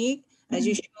technique, as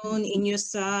you shown in your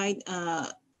slide,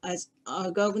 as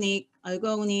ergonomic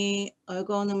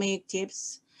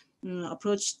tips.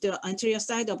 Approach the anterior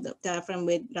side of the diaphragm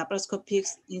with laparoscopic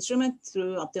instrument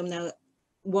through abdominal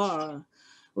wall.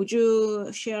 Would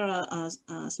you share a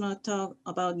small talk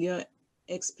about your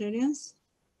experience?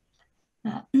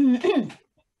 The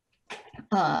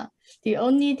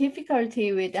only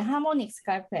difficulty with the harmonic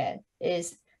scalpel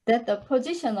is that the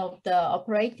position of the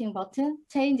operating button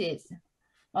changes,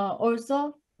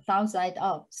 also downside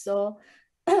up. So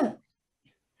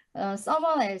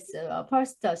someone as a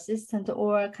first assistant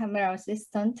or camera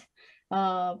assistant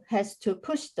has to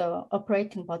push the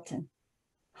operating button.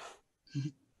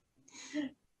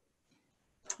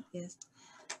 Yes,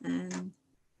 and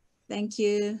thank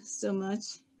you so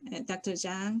much, Dr.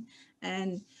 Chang.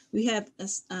 And we have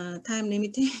a time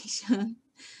limitation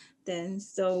then,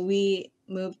 so we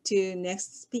move to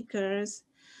next speakers.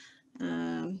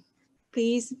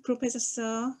 Please, Professor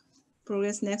So,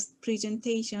 progress next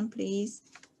presentation, please.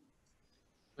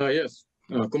 Yes,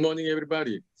 good morning,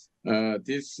 everybody.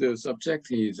 This subject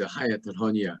is Hiatal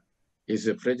Hernia. It's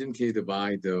presented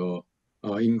by the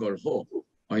Ingol Ho.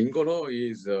 Ingol Ho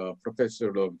is a professor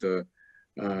of the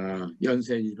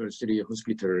Yonsei University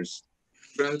Hospital's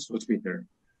France Hospital.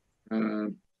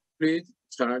 Please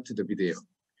start the video.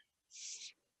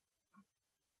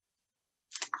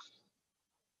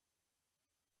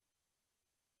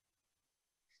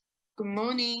 Good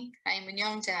morning,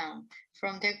 I'm Chang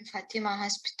from Daegu Fatima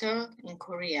Hospital in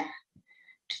Korea.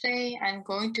 Today, I'm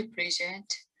going to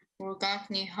present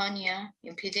Morgagni hernia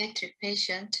in pediatric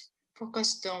patient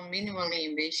focused on minimally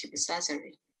invasive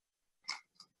surgery.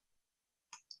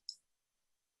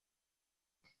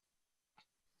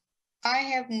 I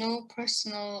have no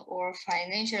personal or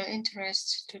financial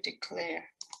interest to declare.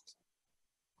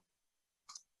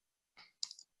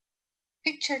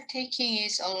 Picture taking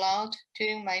is allowed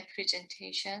during my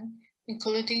presentation,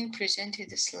 including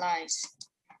presented slides.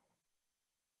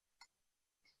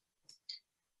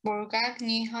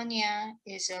 Morgagni hernia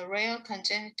is a rare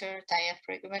congenital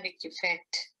diaphragmatic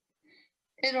defect.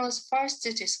 It was first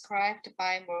described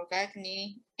by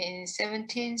Morgagni in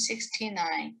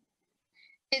 1769.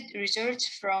 It results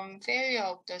from failure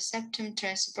of the septum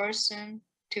transversum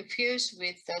to fuse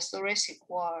with the thoracic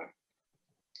wall,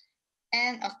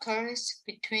 and occurs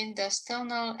between the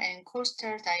sternal and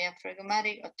costal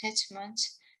diaphragmatic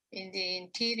attachments in the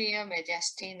interior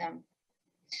mediastinum.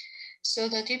 So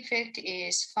the defect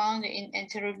is found in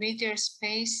anteromedial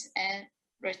space and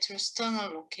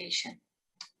retrosternal location.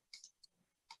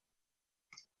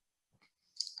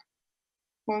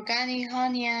 Morgagni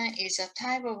hernia is a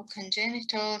type of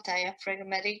congenital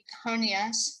diaphragmatic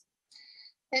hernias.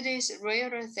 It is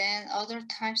rarer than other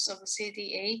types of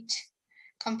CD8,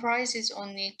 comprises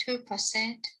only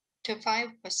 2% to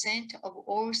 5% of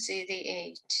all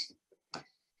CD8.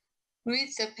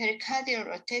 With the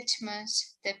pericardial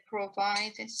attachments that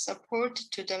provide support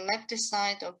to the left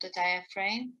side of the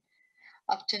diaphragm,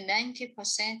 up to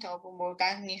 90% of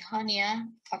Morgagni hernia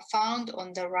are found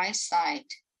on the right side,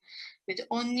 with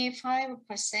only 5%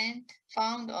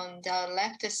 found on the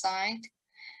left side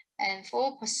and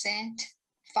 4%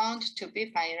 found to be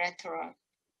bilateral.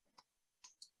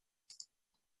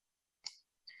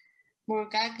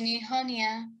 Morgagni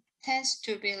hernia tends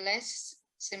to be less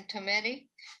symptomatic,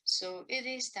 so it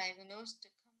is diagnosed.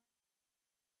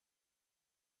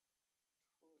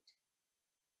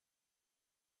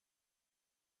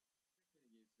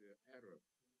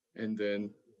 And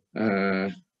then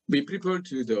we prepare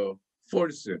to the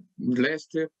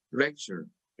last lecture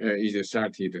is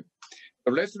started.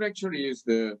 The last lecture is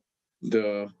the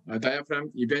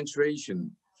diaphragm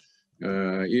eventuation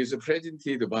is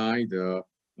presented by the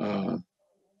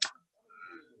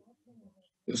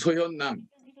SoHyun Nam.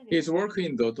 He's working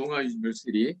in the Donga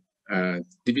University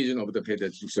Division of the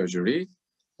Pediatric Surgery.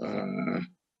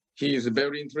 He is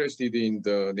very interested in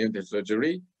the neonatal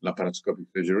surgery, laparoscopic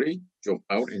surgery, drop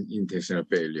out, and intestinal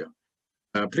failure.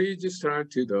 Please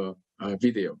start to the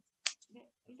video.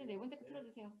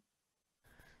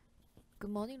 Good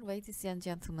morning, ladies and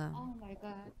gentlemen. Oh my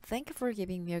God. Thank you for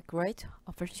giving me a great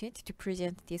opportunity to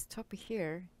present this topic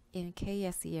here in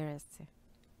KSERS.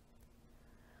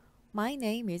 My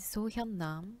name is SoHyun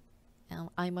Nam, and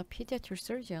I'm a pediatric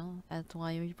surgeon at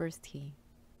Donga University.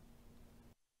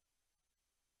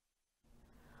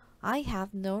 I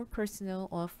have no personal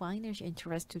or financial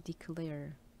interest to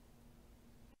declare.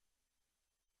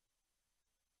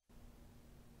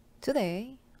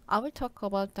 Today, I will talk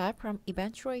about diaphragm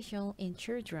eventuation in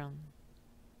children.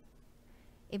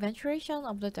 Eventuation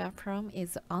of the diaphragm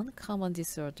is an uncommon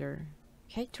disorder,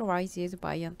 characterized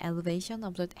by an elevation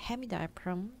of the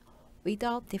hemidiaphragm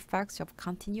without defects of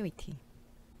continuity.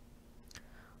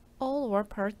 All or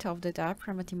part of the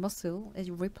diaphragmatic muscle is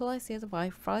replaced by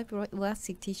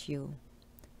fibroelastic tissue,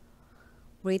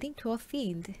 leading to a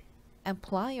thinned and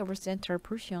pliable central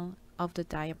portion of the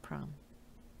diaphragm.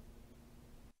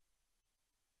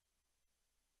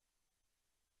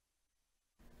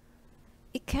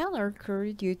 It can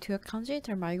occur due to a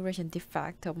congenital migration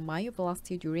defect of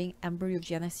myoblastic during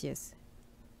embryogenesis.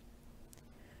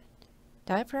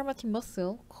 Diaphragmatic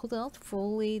muscle could not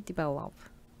fully develop.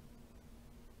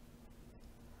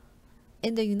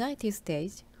 In the United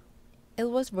States, it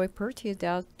was reported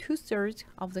that 2/3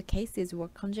 of the cases were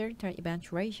congenital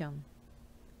eventuation,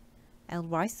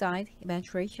 and right side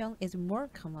eventuation is more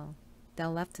common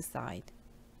than left side.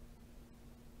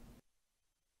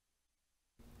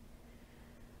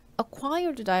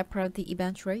 Acquired diaphragmatic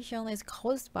eventuation is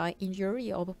caused by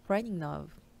injury of phrenic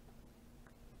nerve.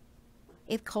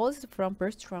 It caused from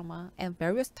birth trauma and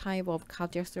various types of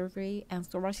cardiac surgery and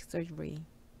thoracic surgery.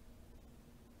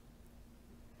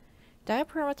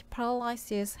 Diaphragmatic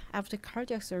paralysis after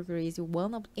cardiac surgery is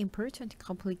one of the important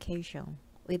complications,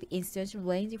 with incidence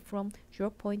ranging from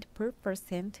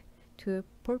 0.4% to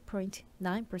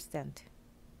 4.9%.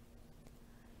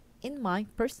 In my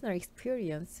personal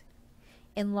experience,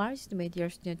 enlarged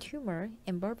mediastinal tumor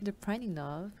involved the phrenic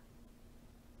nerve.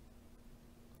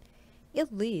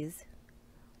 It leads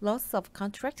loss of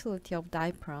contractility of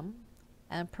diaphragm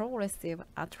and progressive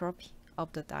atrophy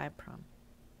of the diaphragm.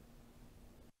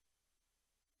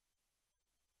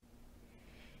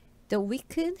 The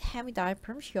weakened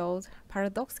hemidiaphragm shows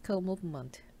paradoxical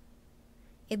movement.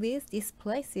 It is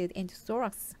displaced into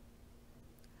thorax.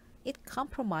 It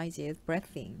compromises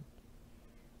breathing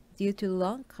due to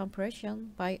lung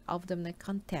compression by abdominal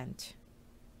content.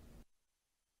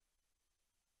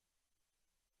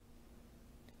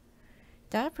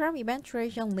 Diaphragm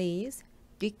eventuation leads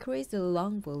decreased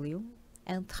lung volume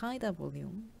and tidal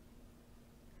volume,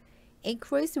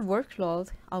 increased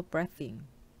workload of breathing.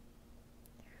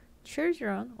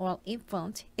 Children or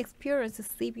infants experience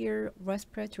severe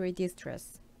respiratory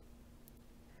distress,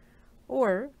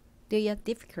 or they are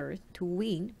difficult to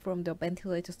wean from the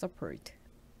ventilator support.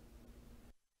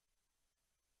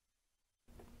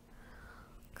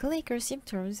 Clinical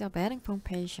symptoms are varying from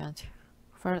patient,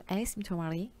 from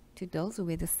asymptomatic to those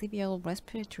with severe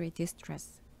respiratory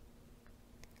distress.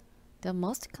 The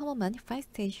most common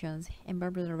manifestations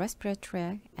involve the respiratory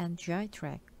tract and GI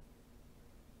tract.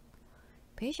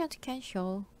 Patients can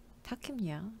show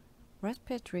tachypnea,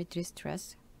 respiratory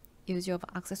distress, use of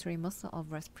accessory muscle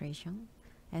of respiration,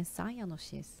 and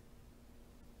cyanosis.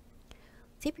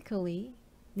 Typically,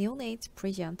 neonates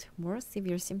present more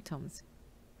severe symptoms.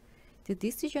 The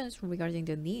decisions regarding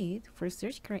the need for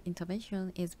surgical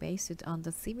intervention is based on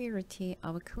the severity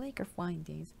of clinical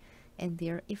findings and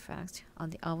their effect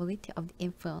on the ability of the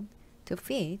infant to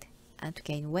feed and to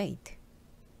gain weight.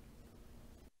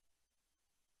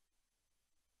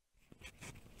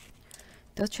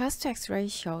 The chest X-ray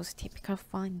shows typical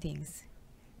findings.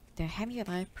 The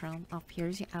hemidiaphragm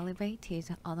appears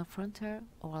elevated on a frontal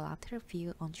or lateral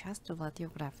view on chest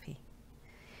radiography.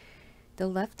 The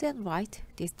left and right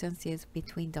distances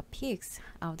between the peaks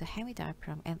of the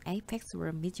hemidiaphragm and apex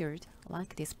were measured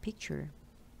like this picture.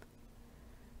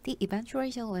 The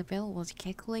eventuation level was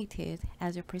calculated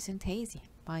as a percentage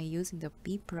by using the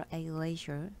B/A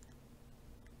ratio.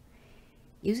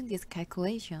 Using this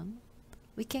calculation,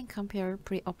 we can compare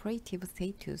preoperative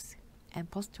status and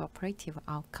postoperative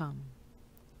outcome.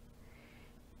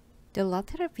 The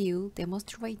lateral view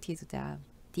demonstrated that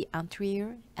the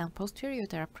anterior and posterior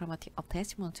diaphragmatic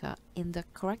attachments are in the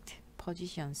correct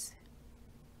positions.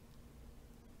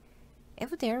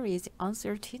 If there is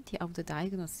uncertainty of the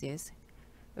diagnosis,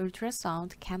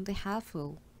 ultrasound can be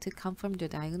helpful to confirm the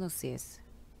diagnosis.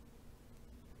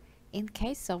 In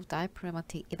case of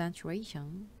diaphragmatic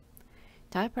eventuation,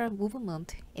 diaphragm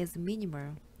movement is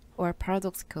minimal or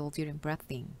paradoxical during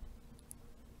breathing,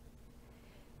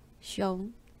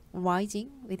 shown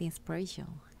rising with inspiration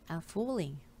and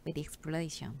falling with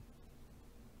expiration.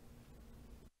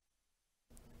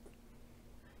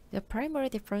 The primary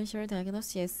differential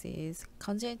diagnosis is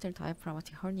congenital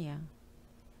diaphragmatic hernia,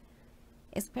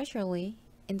 especially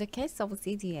in the case of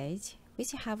CDH,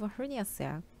 which have a hernia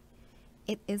sac.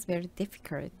 It is very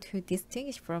difficult to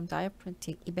distinguish from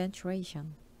diaphragmatic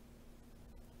eventuation.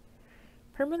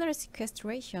 Pulmonary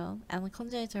sequestration and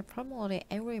congenital pulmonary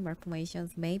airway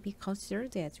malformations may be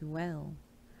considered as well.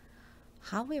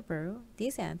 However,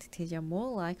 these entities are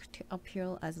more likely to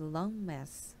appear as lung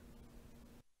mass.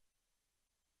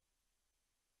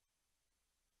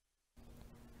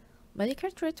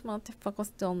 Medical treatment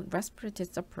focused on respiratory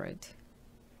support.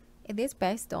 It is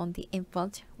based on the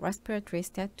infant respiratory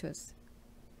status.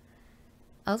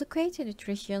 Adequate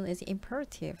nutrition is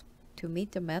imperative to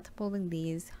meet the metabolic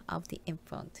needs of the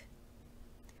infant.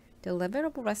 The level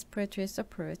of respiratory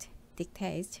support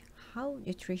dictates how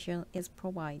nutrition is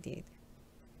provided.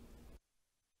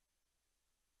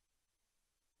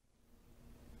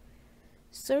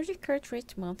 Surgical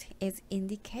treatment is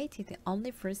indicated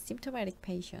only for symptomatic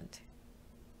patients.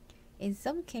 In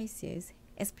some cases,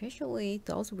 especially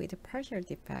those with partial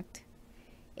defect,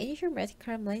 initial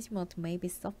medical management may be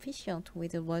sufficient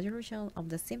with the resolution of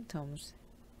the symptoms.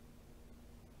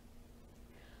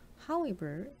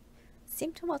 However,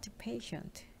 symptomatic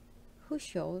patients who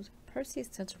showed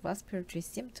persistent respiratory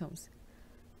symptoms,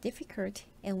 difficulty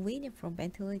in weaning from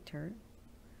ventilator,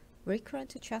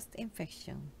 recurrent chest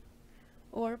infection,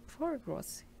 or poor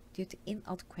growth due to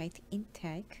inadequate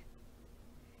intake,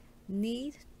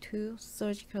 need to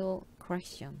surgical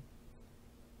correction.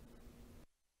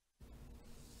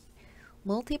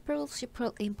 Multiple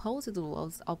superimposed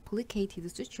rows of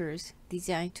plicated sutures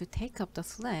designed to take up the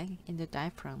slack in the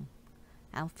diaphragm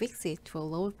and fix it to a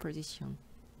lower position.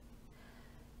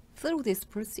 Through this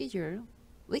procedure,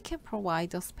 we can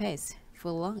provide a space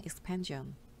for lung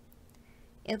expansion.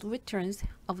 It returns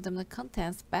abdominal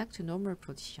contents back to normal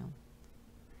position.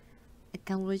 It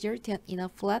can result in a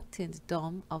flattened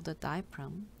dome of the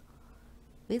diaphragm,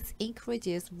 which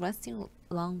increases resting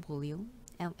lung volume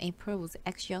and improves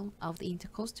action of the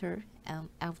intercostal and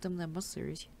abdominal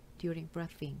muscles during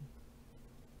breathing.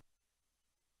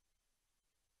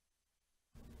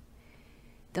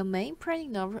 The main pranic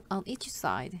nerve on each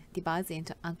side divides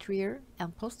into anterior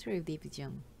and posterior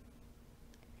division.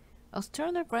 A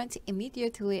sternal branch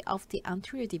immediately of the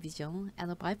anterior division and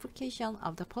a bifurcation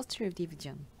of the posterior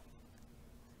division.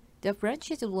 The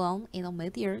branches run in a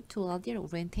medial to lateral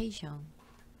orientation.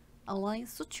 Aligning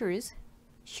sutures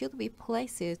should be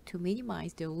placed to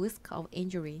minimize the risk of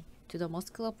injury to the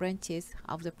muscular branches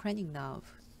of the pranic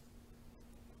nerve.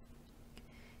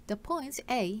 The points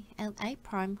A and A'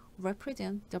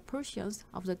 represent the portions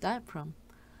of the diaphragm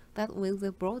that will be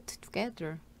brought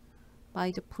together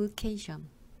by the plication.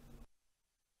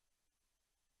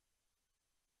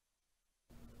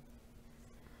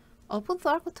 Open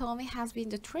thoracotomy has been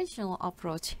the traditional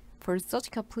approach for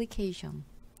surgical plication.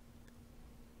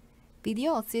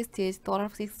 Video-assisted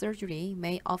thoracic surgery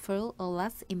may offer a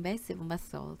less invasive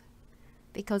method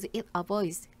because it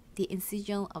avoids the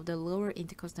incision of the lower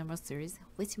intercostal muscles,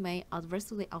 which may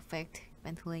adversely affect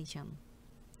ventilation.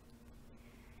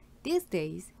 These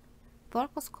days,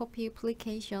 thoracoscopic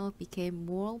plication became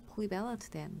more prevalent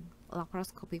than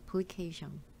laparoscopic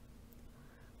plication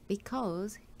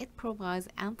because it provides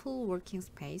ample working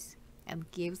space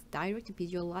and gives direct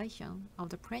visualization of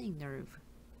the pranic nerve.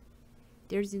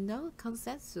 There is no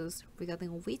consensus regarding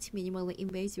which minimally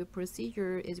invasive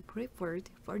procedure is preferred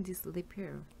for this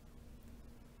repair.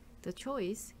 The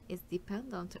choice is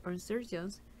dependent on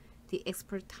surgeons, the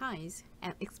expertise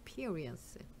and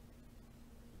experience.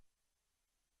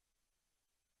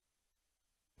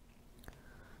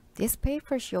 This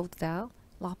paper showed that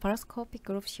laparoscopic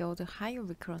group showed higher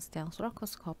recurrence than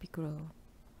thoracoscopic group.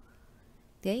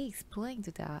 They explained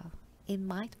that it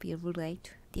might be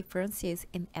related differences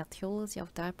in etiology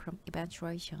of diaphragm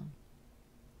eventuation.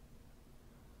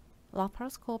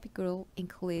 Laparoscopic group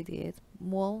included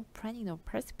more prenatal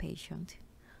participation,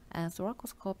 and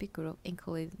thoracoscopic group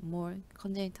included more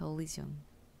congenital lesion.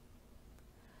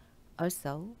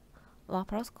 Also,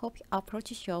 laparoscopic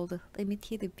approach showed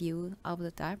limited view of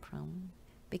the diaphragm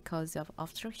because of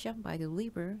obstruction by the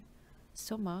liver,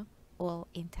 stomach, or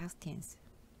intestines.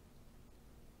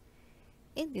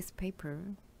 In this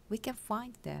paper, we can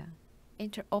find that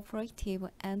intraoperative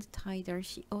end-tidal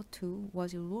CO2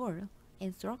 was lower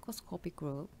in thoracoscopic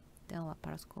group than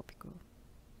laparoscopic group.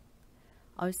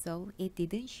 Also, it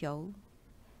didn't show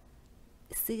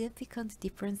significant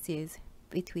differences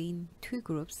between two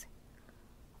groups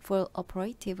for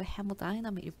operative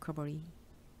hemodynamic recovery,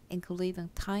 including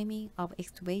timing of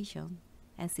extubation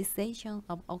and cessation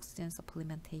of oxygen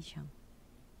supplementation.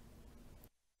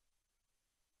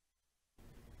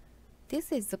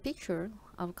 This is the picture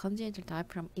of congenital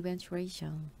diaphragm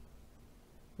eventuation.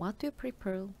 What do you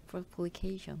prepare for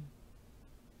publication?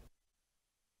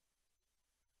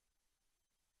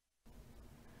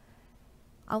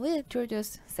 I will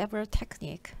introduce several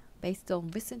techniques based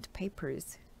on recent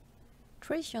papers.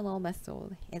 Traditional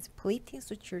method is pleating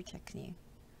suture technique,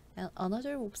 and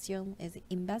another option is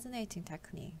embazinating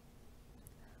technique.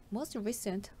 Most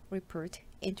recent report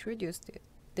introduced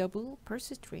double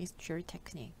purse-string suture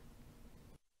technique.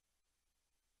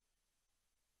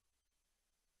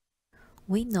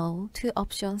 We know two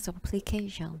options of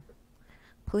application,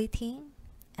 pleating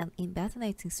and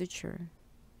embazinating suture.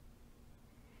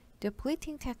 The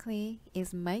pleating technique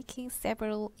is making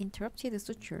several interrupted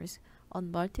sutures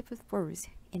on multiple folds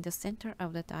in the center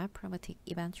of the diaphragmatic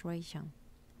eventuation,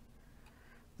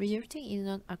 resulting in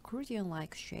an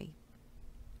accordion-like shape.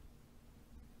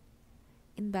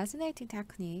 Embazinating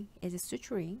technique is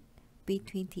suturing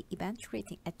between the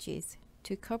eventuating edges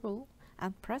to cover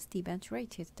and press the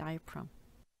eventuated diaphragm.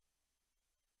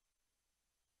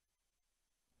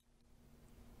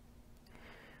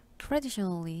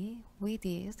 Traditionally, we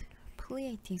did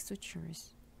pliating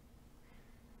sutures.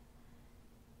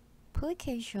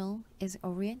 Plication is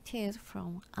oriented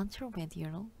from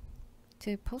anteromedial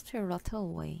to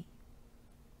posterolateral way.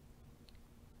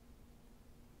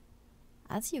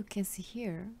 As you can see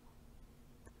here,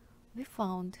 we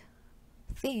found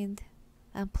thinned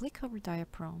and plicable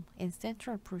diaphragm in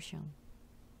central portion.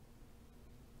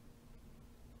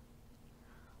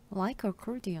 Like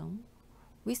accordion,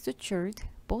 we sutured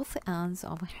both ends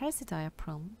of healthy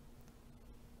diaphragm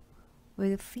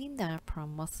with thin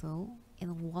diaphragm muscle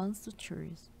in one suture.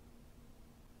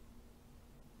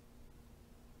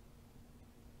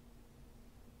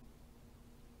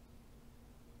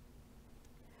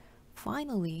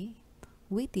 Finally,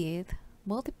 we did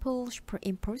multiple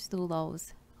superimposed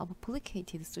rows of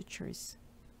plicated sutures.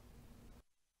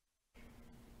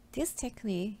 This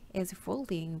technique is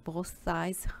folding both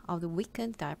sides of the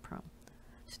weakened diaphragm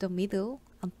to the middle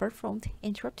and performed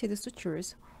interrupted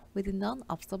sutures with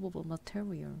non-absorbable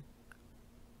material.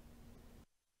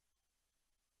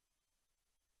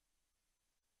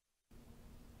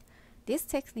 This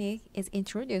technique is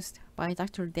introduced by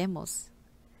Dr. Demos.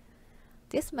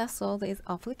 This method is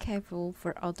applicable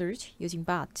for adults using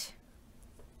BAT.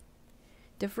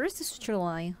 The first suture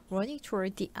line running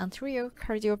toward the anterior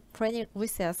cardiophrenic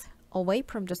recess away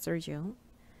from the surgeon,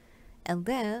 and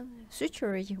then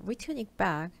suturing returning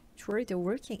back toward the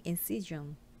working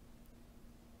incision.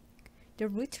 The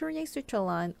returning suture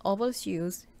line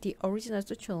oversees the original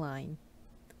suture line,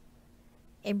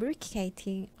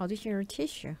 imbricating additional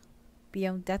tissue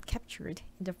beyond that captured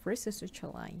in the first suture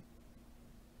line.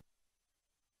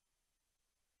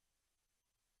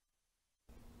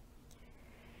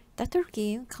 Dr.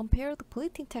 Kim compared the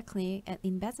pleating technique and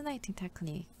embazinating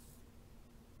technique.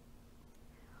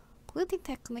 Pleating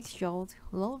technique showed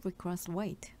low recurrence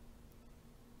rate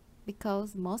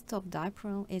because most of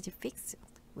diaphragm is fixed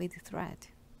with thread.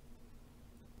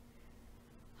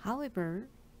 However,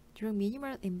 during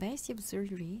minimal invasive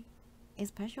surgery,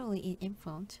 especially in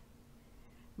infants,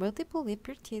 multiple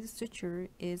repeated suture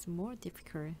is more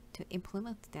difficult to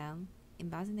implement than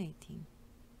embazinating.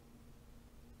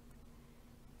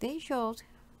 They showed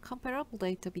comparable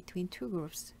data between two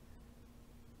groups.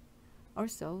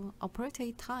 Also,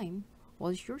 operative time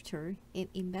was shorter in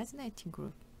embazinating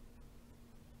group.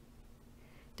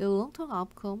 The long-term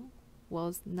outcome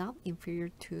was not inferior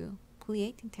to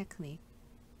pleating technique.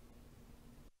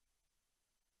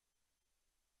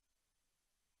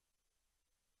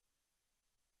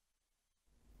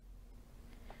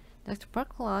 Dr.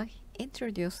 Bochdalek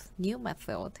introduced new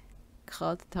method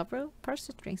called double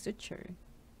purse-string suture.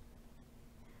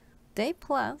 They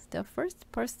plant the first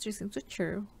persisting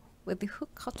suture with the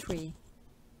hook cautery.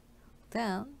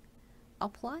 Then,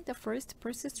 apply the first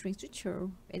persisting suture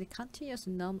with continuous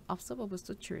non-observable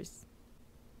sutures.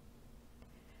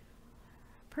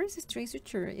 Persisting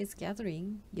suture is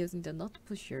gathering using the knot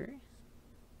pusher,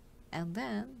 and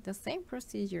then the same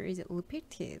procedure is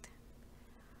repeated,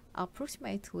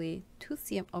 approximately 2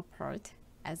 cm apart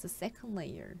as the second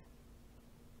layer.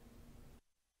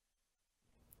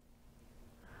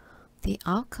 The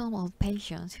outcome of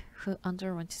patients who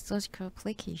underwent surgical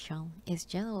application is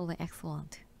generally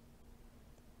excellent.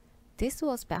 This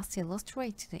was best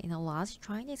illustrated in a large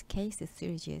Chinese case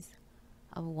series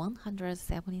of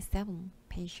 177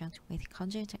 patients with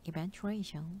congenital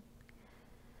eventuation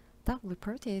that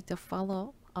reported the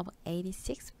follow-up of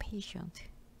 86 patients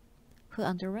who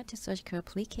underwent surgical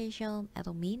application at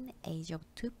a mean age of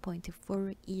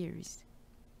 2.4 years.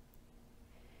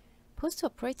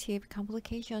 Post-operative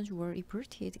complications were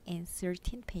reported in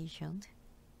 13 patients.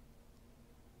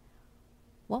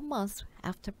 1 month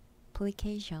after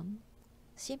application,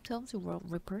 symptoms were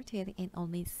reported in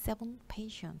only 7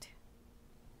 patients,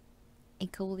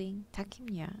 including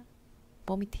tachypnea,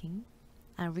 vomiting,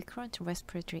 and recurrent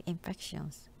respiratory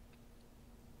infections.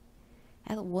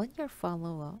 At 1 year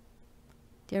follow-up,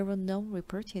 there were no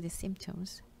reported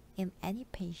symptoms in any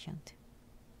patient.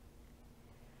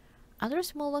 Other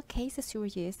smaller case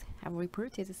series have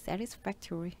reported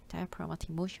satisfactory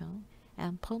diaphragmatic motion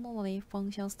and pulmonary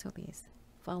function studies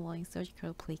following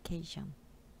surgical application.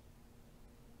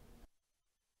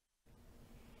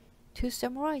 To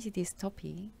summarize this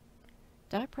topic,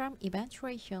 diaphragm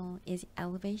eventuation is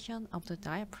elevation of the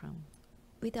diaphragm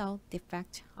without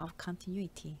defect of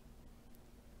continuity.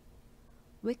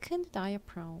 Weakened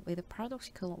diaphragm with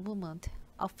paradoxical movement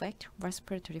affect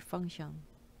respiratory function.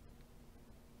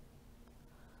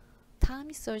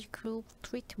 Timely surgical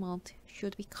treatment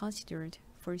should be considered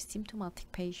for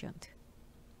symptomatic patient.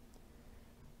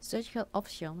 Surgical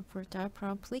option for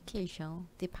diaphragm application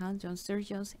depends on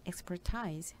surgeon's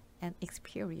expertise and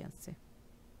experience.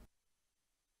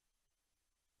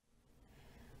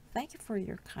 Thank you for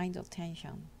your kind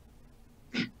attention.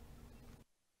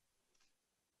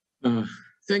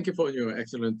 Thank you for your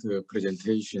excellent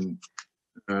presentation.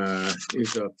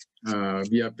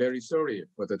 We are very sorry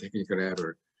for the technical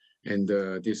error. And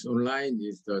this online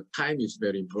is the time is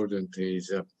very important.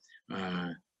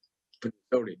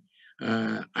 Sorry.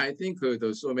 I think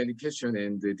there's so many questions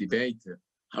and the debate.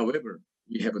 However,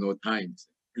 we have no time.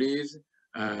 Please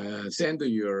send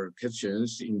your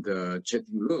questions in the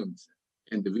chatting rooms,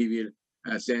 and we will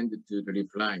send to the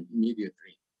reply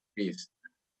immediately. Please.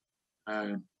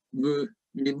 We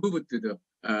move to the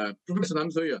Professor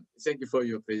SoHyun, thank you for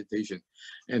your presentation.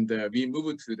 And we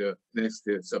move to the next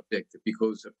subject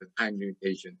because of the time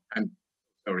limitation. I'm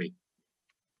sorry.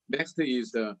 Next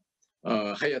is the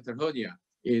Hiatal Hernia,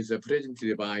 is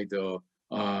presented by the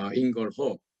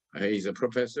Ho. He's a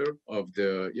professor of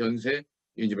the Yonsei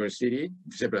University,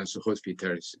 Severance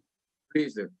Hospitals.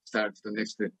 Please start the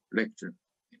next lecture.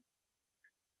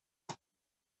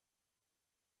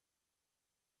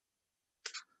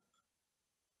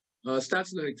 Start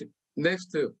the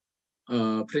next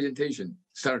presentation.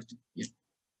 Start. Yeah.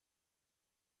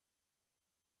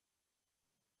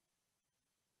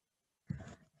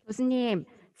 교수님,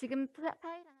 지금 파일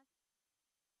하나.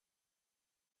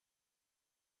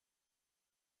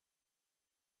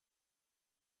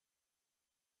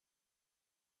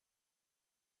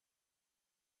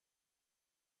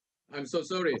 I'm so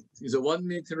sorry. It's a 1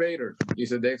 minute later.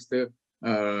 It's the next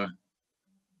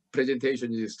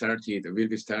presentation is started. Will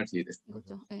be started.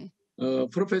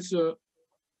 Professor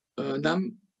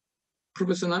Nam.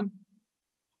 Professor Nam.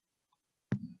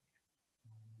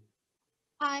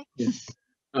 Hi. Yes.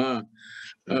 What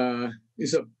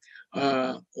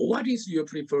is your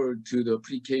preferred to the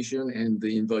application and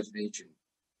the invagination?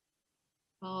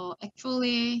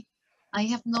 Actually, I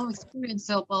have no experience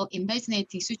about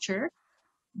invaginating suture.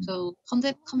 So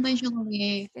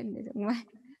conventionally,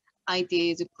 I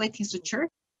did plating suture.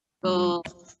 But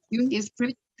during this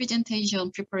presentation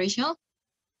preparation,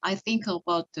 I think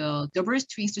about the double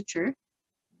string suture.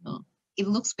 It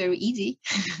looks very easy.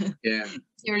 Yeah.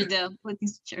 During the plating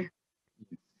suture.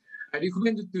 I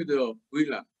recommend to the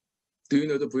Villa. Do you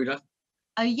know the Villa?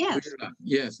 Yes. Villa.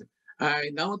 Yes.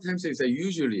 Nowadays is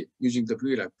usually using the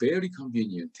Villa. Very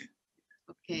convenient.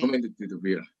 Okay. Recommend to the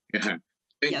Villa. Yeah.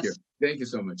 Thank Yes. you. Thank you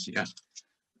so much. Yeah.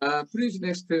 Please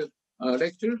next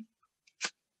lecture.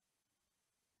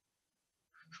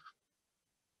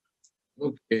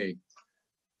 Okay.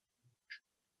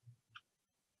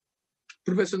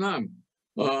 Professor Nam,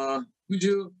 would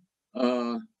you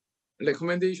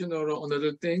recommendation or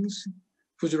other things?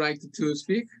 Would you like to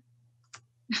speak?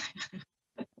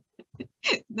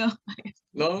 No.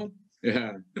 No?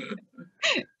 Yeah.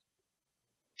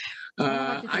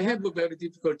 I have a very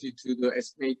difficulty to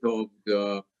estimate of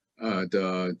the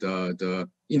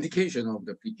indication of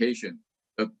the application.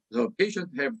 The patient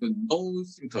have no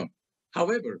symptom.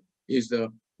 However, is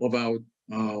about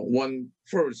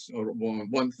 1/4 or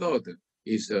 1/3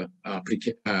 is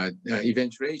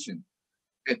eventuation.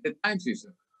 At the times is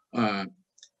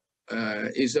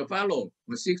a follow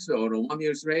 6 or 1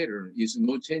 year later is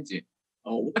no change.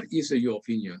 What is your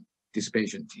opinion, this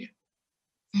patient here?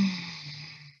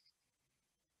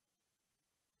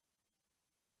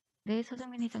 네,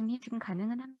 서정민 회장님 지금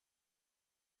가능은 합니다.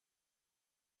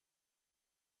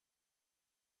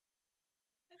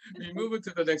 We move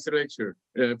to the next lecture.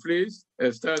 Please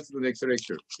start the next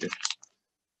lecture. Yes.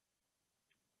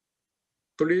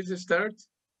 Please start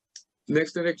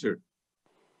next lecture.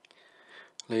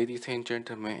 Ladies and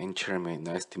gentlemen and chairman,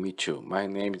 nice to meet you. My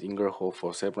name is Inger Ho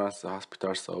for Severance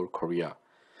Hospital, Seoul, Korea.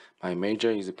 My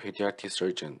major is pediatric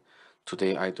surgeon.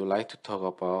 Today, I would like to talk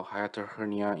about hiatal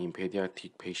hernia in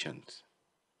pediatric patients.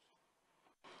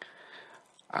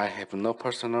 I have no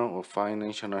personal or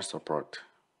financial support.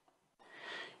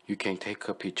 You can take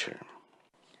a picture.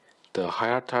 The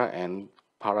hiatal and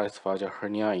paraesophageal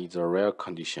hernia is a rare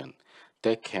condition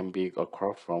that can be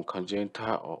occurred from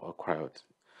congenital or acquired.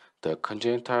 The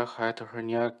congenital hiatal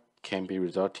hernia can be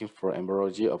resulting from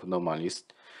embryology abnormalities,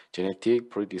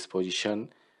 genetic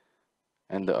predisposition,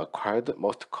 and acquired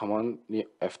most commonly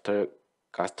after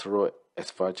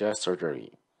gastroesophageal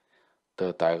surgery.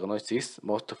 The diagnosis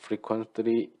most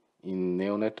frequently in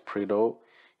neonate predo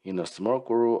in a small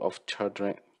group of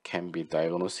children can be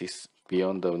diagnosis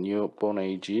beyond the newborn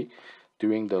age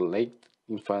during the late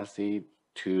infancy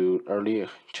to early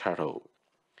childhood.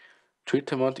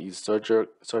 Treatment is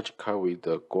surgical with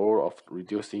the goal of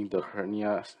reducing the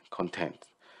hernia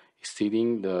content,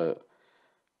 exceeding the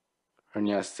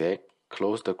hernia sac,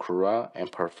 close the crura,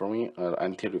 and performing an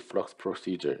anti-reflux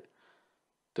procedure.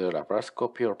 The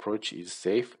laparoscopy approach is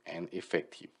safe and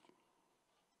effective.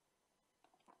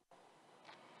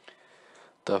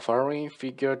 The following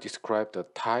figure describes the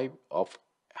type of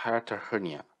hiatal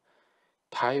hernia.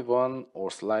 Type 1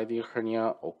 or sliding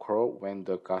hernia occur when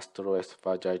the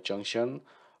gastroesophageal junction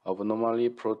abnormally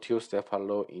protrudes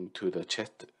cephalo into the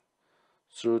chest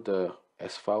through the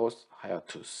esophagus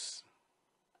hiatus.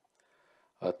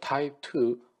 A type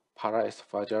 2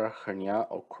 paraesophageal hernia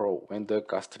occur when the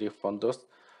gastric fundus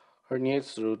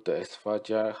herniates through the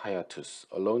esophageal hiatus,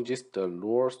 alongs the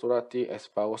lower thoracic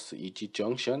esophagus EG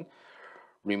junction,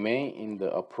 remain in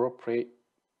the appropriate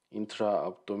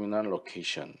intra-abdominal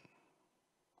location.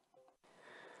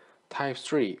 Type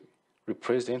 3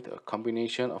 represent a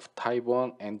combination of type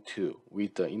 1 and 2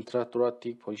 with the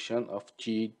intrathoracic position of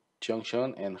G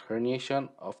junction and herniation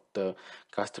of the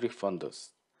gastric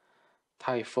fundus.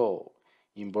 Type 4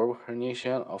 involve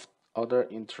herniation of other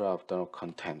intra-abdominal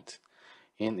content,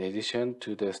 in addition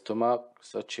to the stomach,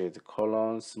 such as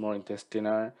colon, small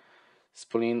intestinal,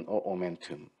 spleen, or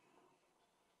omentum.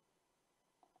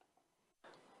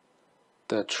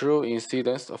 The true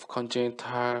incidence of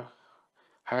congenital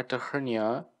hiatal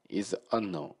hernia is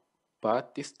unknown,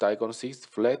 but this diagnosis is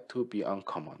felt to be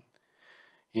uncommon.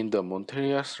 In the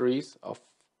Monteria series of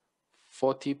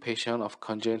 40 patients of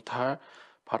congenital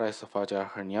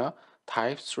paraesophageal hernia,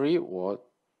 type 3 was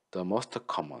the most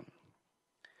common.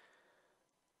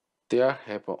 There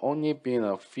have only been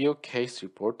a few case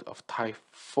reports of type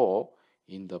 4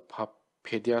 in the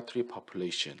pediatric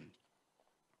population.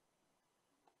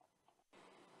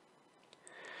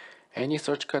 Any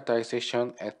surgical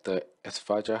dissection at the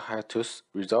esophageal hiatus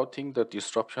resulting the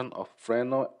disruption of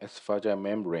phreno-esophageal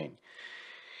membrane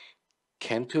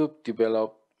can to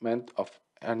development of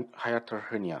hiatal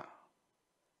hernia.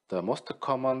 The most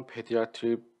common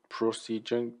pediatric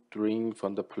procedure during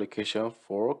fundoplication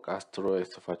for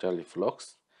gastroesophageal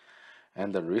reflux,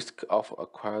 and the risk of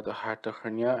acquired hiatal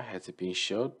hernia has been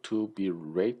shown to be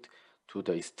related to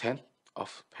the extent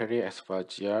of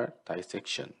periesophageal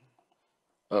dissection.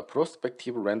 A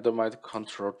prospective randomized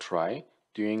control trial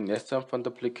doing nasal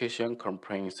fundoplication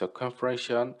comparing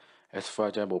circumferential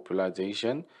esophageal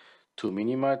mobilization to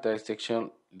minimal dissection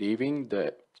leaving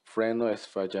the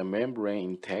phreno-esophageal membrane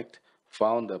intact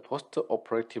found a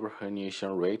post-operative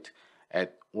herniation rate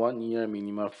at 1 year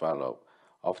minimal follow-up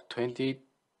of 22%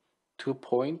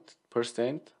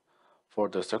 for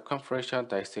the circumferential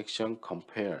dissection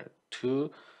compared to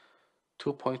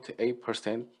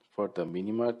 2.8% for the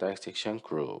minimal dissection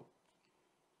group.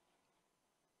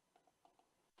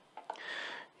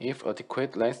 If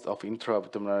adequate length of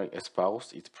intra-abdominal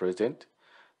esophagus is present,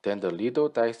 then the little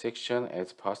dissection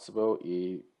as possible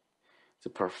is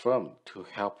performed to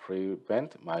help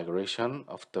prevent migration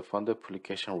of the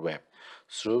fundoplication web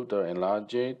through the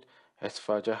enlarged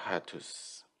esophageal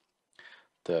hiatus.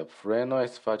 The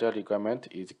phrenoesophageal ligament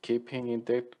is keeping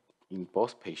intact in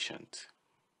both patients.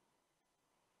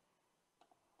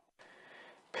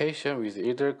 Patients with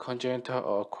either congenital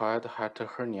or acquired hiatal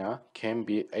hernia can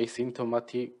be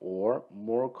asymptomatic or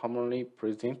more commonly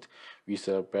present with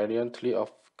a variant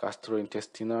of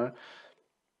gastrointestinal,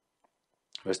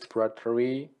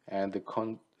 respiratory, and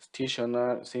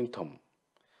constitutional symptoms.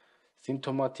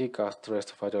 Symptomatic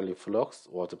gastroesophageal reflux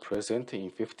was present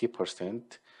in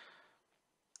 50%.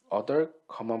 Other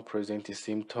common presenting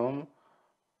symptoms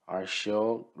are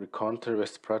shown recurrent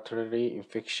respiratory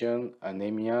infection,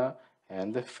 anemia,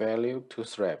 and failure to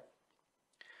thrive.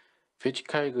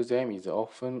 Physical exam is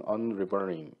often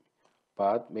unrevealing,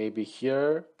 but may be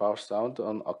heard by sound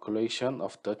on occlusion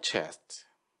of the chest.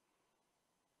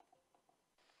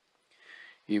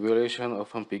 Evaluation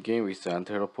often begins with the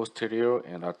anterior-posterior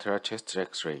and lateral chest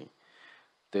X-ray.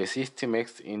 The system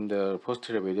acts in the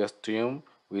posterior mediastinum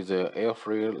with the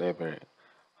airflow level.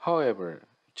 However,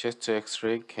 chest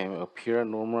X-ray can appear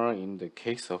normal in the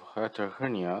case of hiatal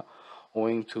hernia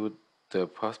owing to the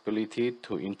possibility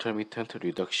to intermittent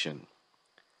reduction.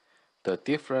 The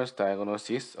different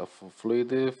diagnosis of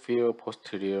fluid-filled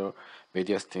posterior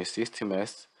mediastinal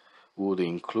systems would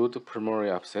include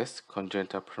pulmonary abscess,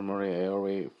 congenital pulmonary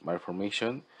airway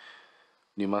malformation,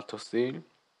 pneumatocyst,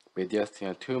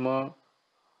 mediastinal tumor,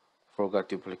 foregut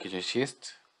duplication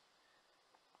cyst,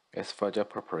 esophageal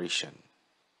perforation.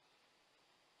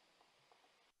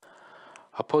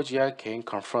 Apogea can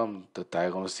confirm the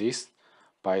diagnosis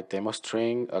by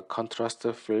demonstrating a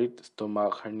contrast-filled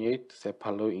stomach herniate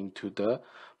cephalon into the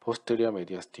posterior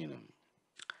mediastinum.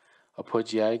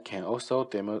 Apogea can also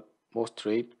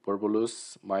demonstrate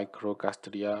volvulus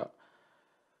microgastria,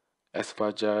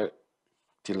 esophageal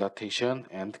dilatation,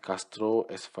 and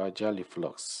gastroesophageal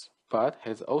reflux, but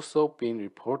has also been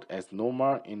reported as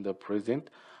normal in the presence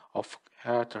of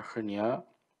hiatal hernia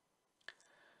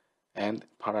and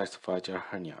paraesophageal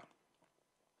hernia.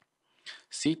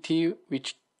 CT,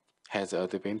 which has the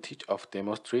advantage of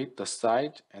demonstrating the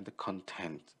size and the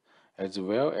content, as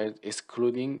well as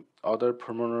excluding other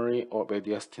pulmonary or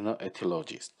mediastinal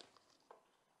etiologies.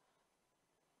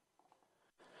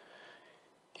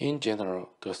 In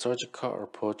general, the surgical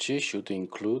approach should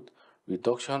include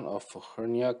reduction of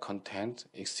hernia content,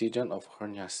 excision of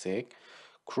hernia sac,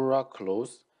 crura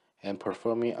close, and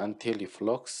performing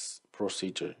anti-reflux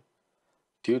procedure.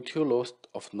 Due to loss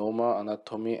of normal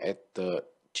anatomy at the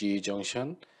G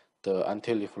junction, the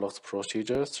anti-reflux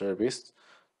procedure serves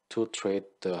to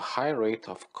treat the high rate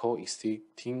of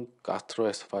co-exciting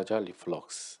gastroesophageal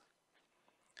reflux.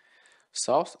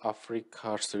 South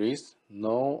Africa series,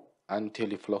 no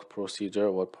anti-reflux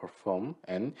procedure was performed,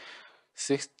 and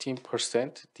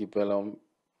 16% developed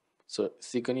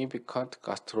significant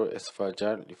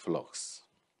gastroesophageal reflux.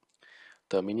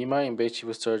 The minimal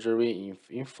invasive surgery in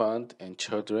infant and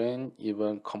children,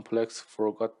 even complex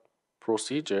foregut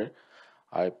procedure,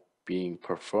 are being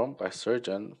performed by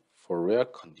surgeons for rare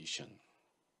conditions.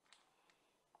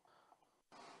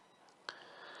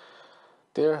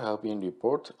 There have been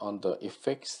reports on the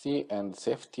efficacy and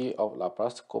safety of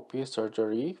laparoscopy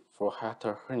surgery for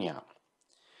hiatal hernia.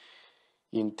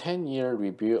 In 10-year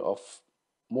review of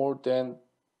more than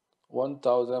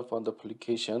 1,000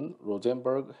 fundoplication,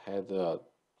 Rosenberg had a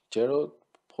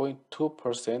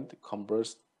 0.2%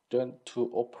 conversion to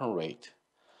open rate,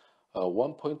 a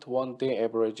 1.1 day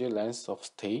average length of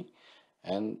stay,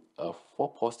 and a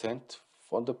 4%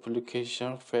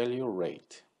 fundoplication failure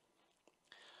rate.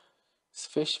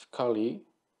 Specifically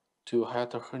to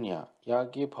hiatal hernia,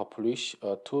 Yagi published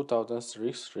a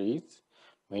 2003 series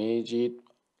managed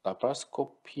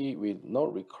laparoscopy with no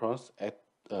recurrence at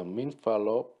a mean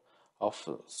follow-up of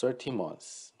 30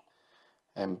 months.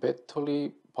 And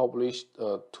Bettoli published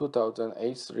a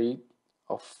 2008 series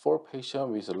of 4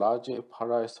 patients with large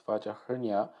paraesophageal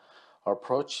hernia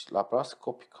approached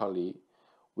laparoscopically,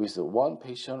 with 1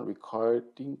 patient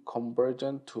requiring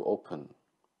conversion to open.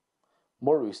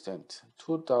 More recent,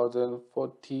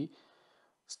 2040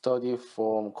 study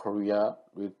from Korea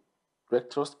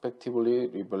retrospectively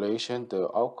revelation the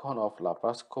outcome of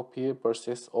laparoscopy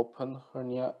versus open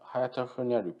hernia, hiatal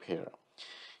hernia repair.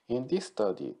 In this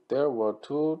study, there were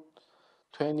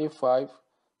 25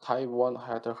 type 1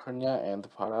 hiatal hernia and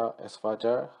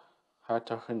paraesophageal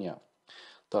hiatal hernia.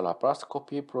 The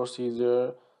laparoscopy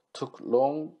procedure took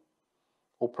long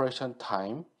operation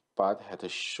time but had a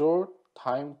short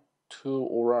time to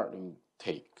oral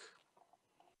intake.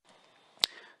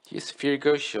 This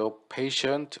figure shows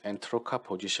patient and trocar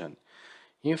position.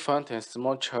 Infant and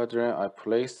small children are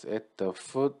placed at the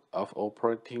foot of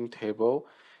operating table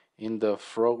in the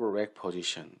frog leg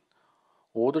position.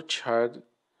 Older child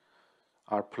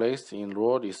are placed in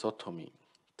rhodostomy.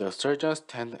 The surgeon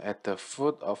stands at the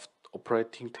foot of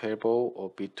operating table or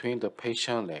between the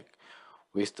patient leg,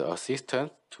 with the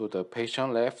assistant to the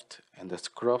patient left and the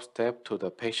scrub step to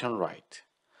the patient right.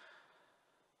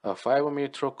 A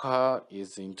 5mm trocar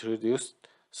is introduced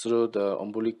through the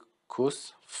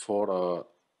umbilicus for a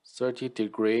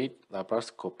 30-degree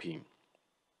laparoscopy.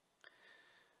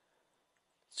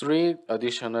 3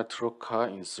 additional trocar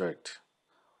insert,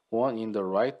 one in the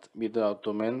right middle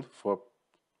abdomen for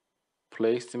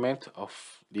placement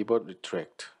of liver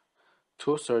retract,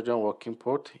 2 surgeon working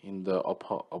port in the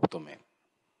upper abdomen.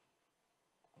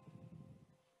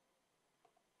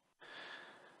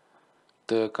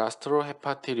 The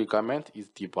gastrohepatic ligament is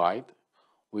divided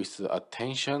with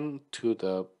attention to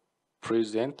the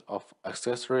presence of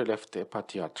accessory left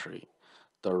hepatic artery.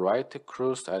 The right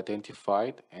cruise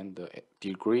identified and the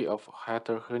degree of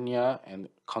hiatal hernia and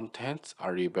contents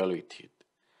are evaluated.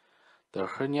 The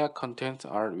hernia contents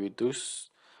are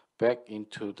reduced back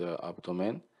into the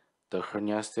abdomen. The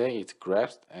hernia cell is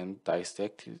grasped and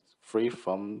dissected free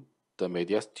from the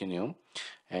mediastinum,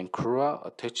 and crura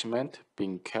attachment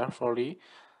being carefully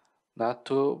not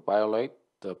to violate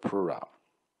the pleura.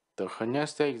 The hernia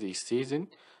cell is excised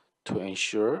to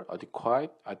ensure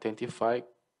adequate identify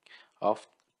of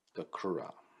the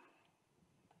crura.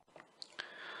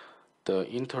 The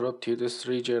interrupted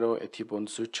 3-0 ethibond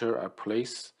suture are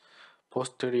placed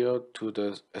posterior to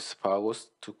the esophagus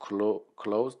to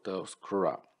close the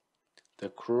crura. The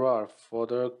crura are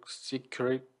further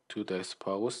secured to the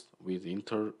esophagus with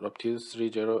interrupted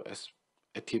 3-0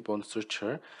 ethibond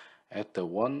suture at the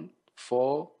 1,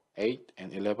 4, 8,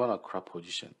 and 11 acra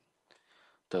position.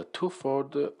 The 2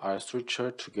 fold are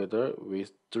sutured together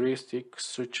with 3 thick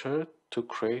suture to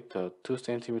create a 2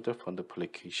 cm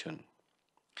fundoplication.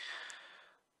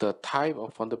 The type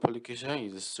of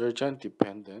fundoplication is surgeon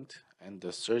dependent, and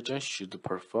the surgeon should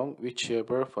perform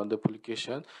whichever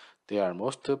fundoplication they are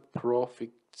most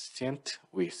proficient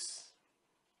with.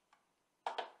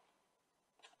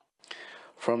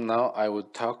 From now, I will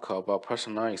talk about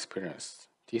personal experience.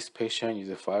 This patient is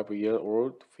a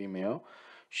 5-year-old female.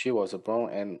 She was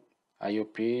born at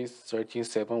IUP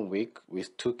 37 week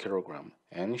with 2 kg,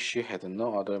 and she had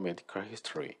no other medical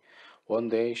history. One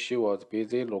day, she was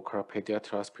busy local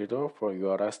pediatric hospital for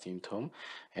URI symptom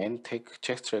and take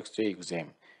chest X-ray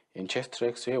exam. In chest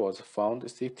X-ray was found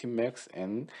CT max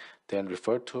and then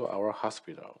referred to our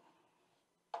hospital.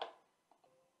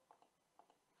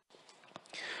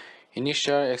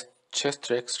 Initial chest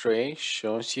X-ray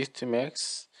shown CT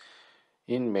max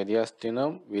in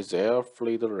mediastinum with air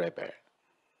fluid level,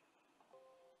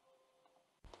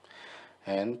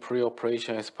 and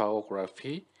pre-operation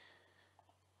echocardiography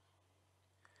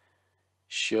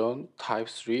shown type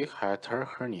 3 hiatal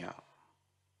hernia.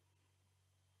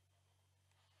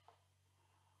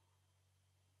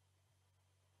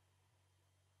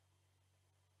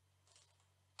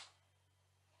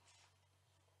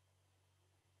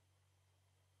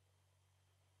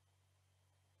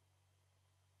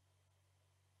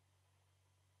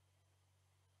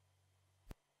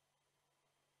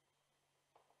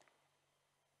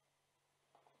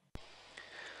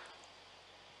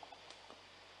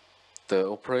 The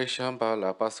operation by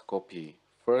laparoscopy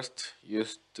first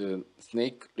used the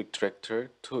snake retractor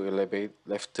to elevate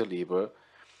left liver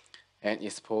and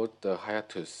expose the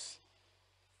hiatus,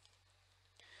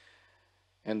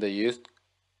 and the used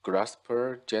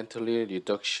grasper gently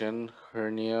reduction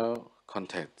hernia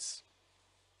contents.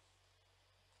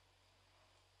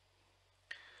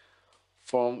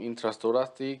 From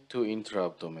intrathoracic to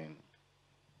intra-abdomen.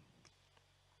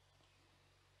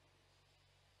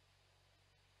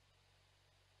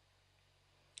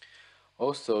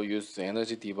 Also use the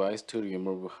energy device to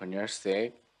remove hernia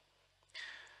sac.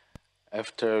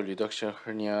 After reduction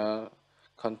hernia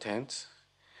contents,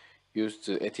 use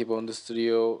the ethibond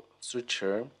stereo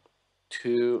suture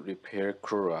to repair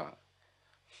crura,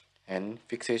 and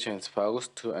fixation esophagus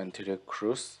to anterior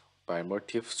crus by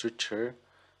motif suture.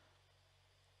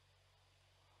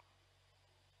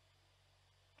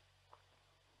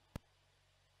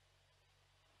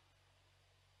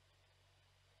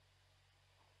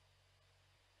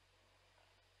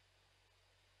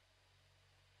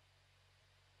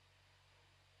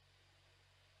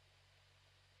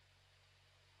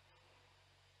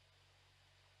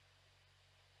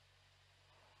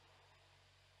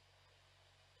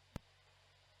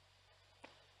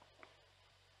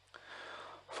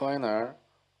 Final,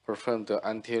 perform the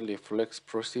anti-reflex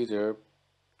procedure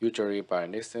usually by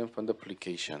nascent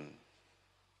fundoplication.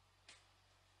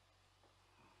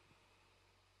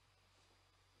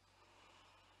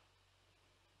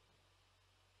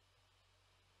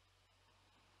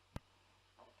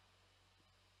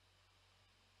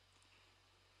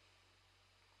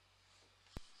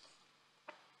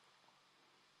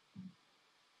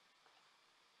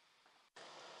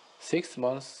 Six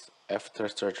months after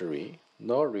surgery,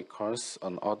 no recurrence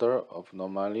and other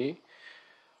abnormality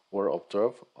were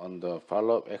observed on the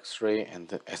follow-up X-ray and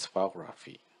the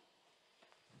esophagraphy.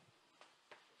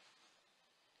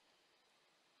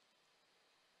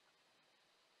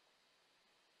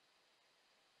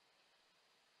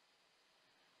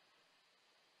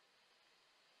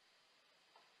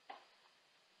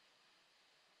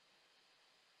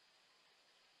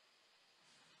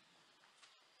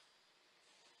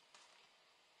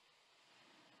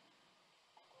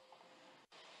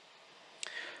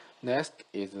 Next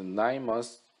is a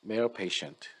 9-month male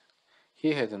patient.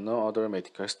 He had no other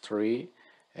medical history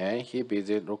and he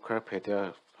visited local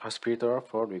pediatric hospital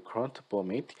for recurrent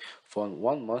vomit from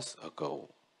 1 month ago.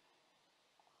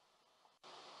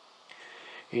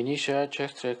 Initial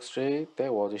chest X-ray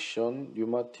that was shown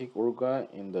rheumatic organ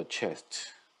in the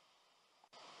chest.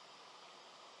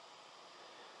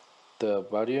 The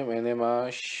volume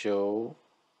enema show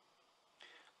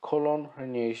colon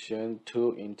herniation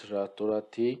to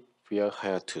intrathoracic via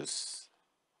hiatus.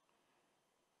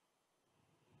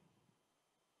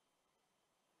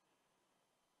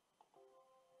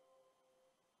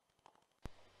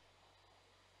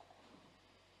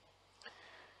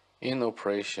 In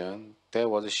operation, there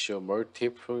was shown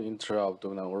multiple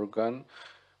intra-abdominal organ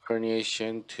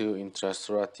herniation to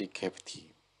intrathoracic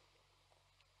cavity.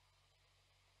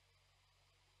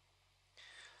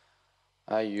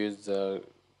 I used the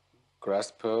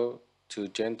grasper to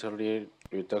gently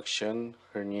reduction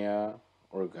hernia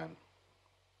organ.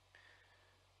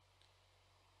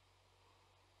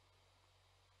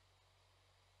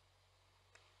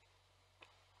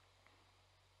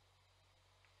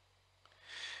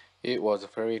 It was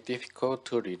very difficult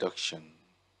to reduction.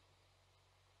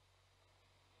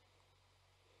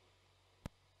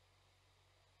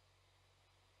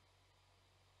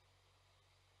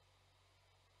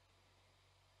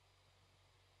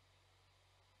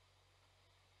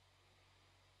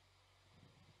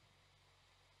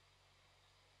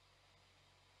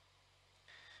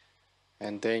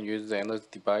 And then use the energy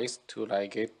device to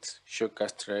ligate short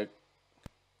gastric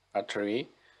artery,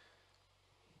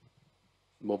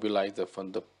 mobilize the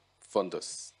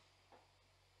fundus.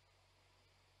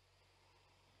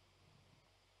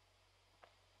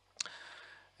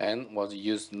 And was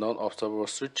used non-observable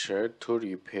suture to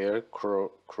repair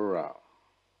crura.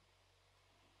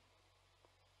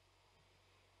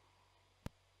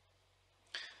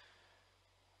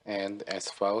 And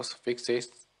as follows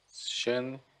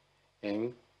fixation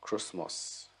in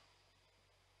Christmas.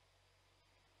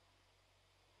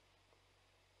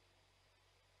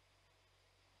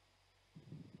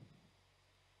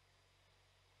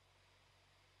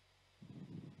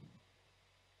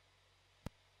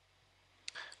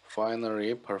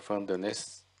 Finally, perform the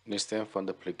nascent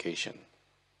fundoplication.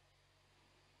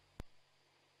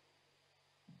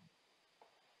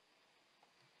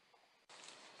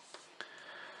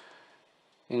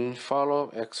 In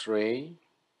follow-up X-ray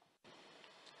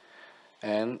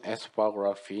and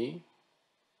esophagraphy,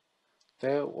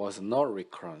 there was no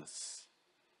recurrence.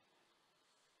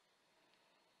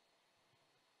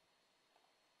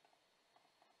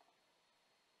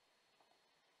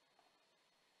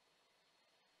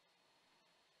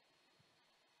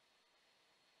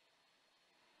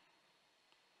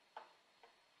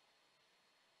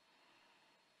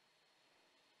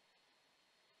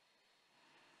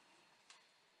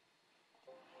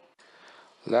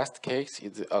 Last case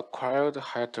is acquired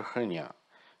hiatal hernia.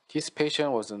 This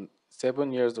patient was a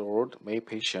 7 years old male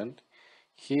patient.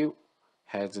 He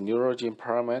has neurology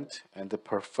impairment and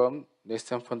performed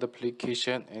nascent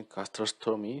fundoplication and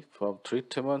gastrostomy from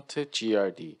treatment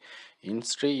GRD in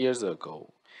 3 years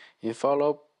ago. In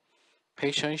follow-up,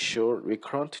 patient showed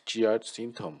recurrent GRD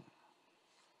symptom.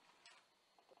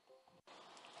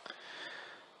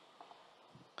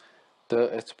 The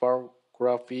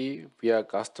esophagraphy via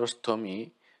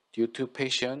gastrostomy due to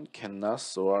patient cannot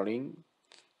swallowing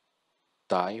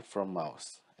die from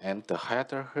mouth, and the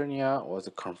hiatal hernia was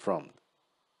confirmed.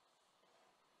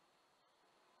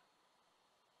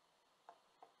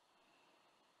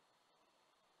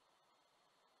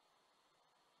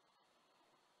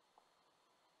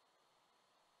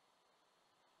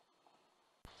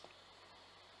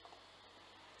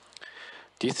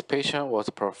 This patient was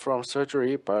performed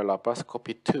surgery by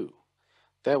laparoscopy too.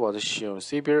 That was shown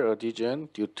severe adhesion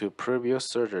due to previous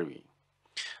surgery.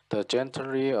 The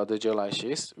gently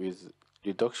adhesiolysis with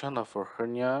reduction of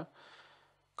hernia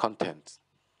contents.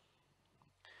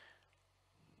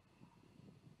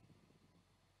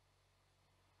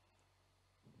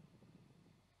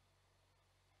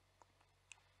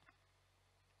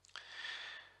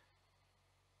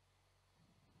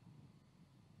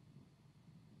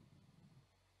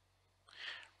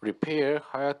 Repair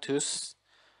hiatus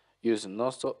use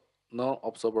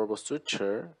non-observable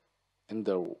suture, and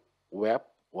the web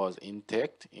was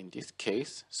intact in this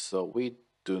case, so we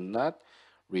do not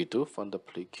redo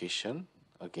fundoplication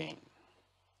again.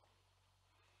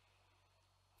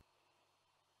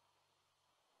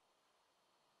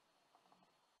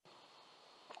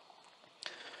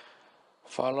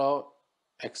 Follow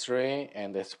X-ray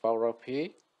and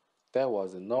spectroscopy. There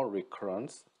was no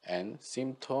recurrence and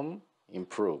symptom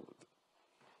improved.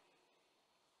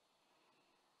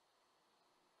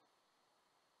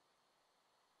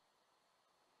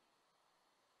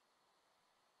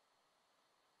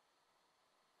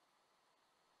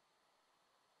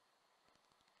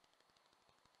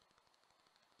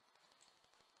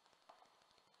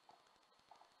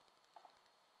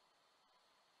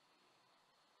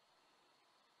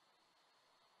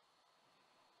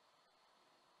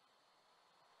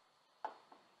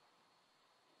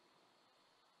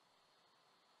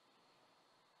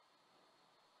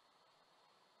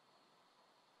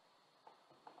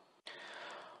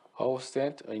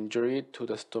 Absent injury to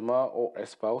the stomach or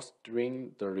espoused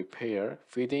during the repair,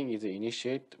 feeding is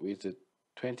initiated with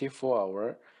 24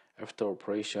 hours after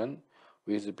operation,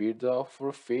 with build-up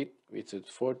full feed with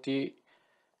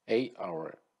 48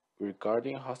 hours.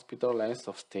 Regarding hospital length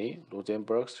of stay,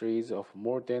 Rosenberg series of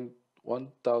more than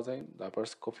 1,000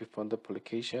 laparoscopy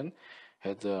fundoplication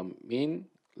had a mean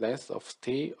length of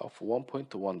stay of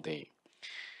 1.1 day.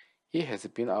 It has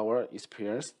been our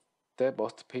experience that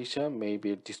most patients may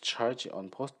be discharged on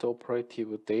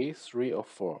post-operative day 3 or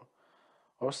 4.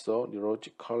 Also,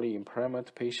 neurologically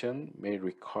impairment patients may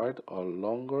require a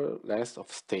longer length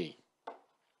of stay.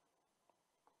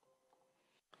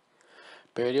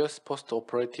 Various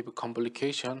post-operative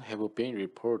complications have been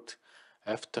reported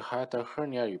after hiatal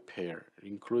hernia repair,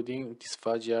 including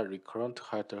dysphagia, recurrent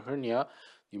hiatal hernia,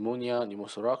 pneumonia,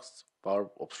 pneumothorax, valve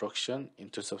obstruction,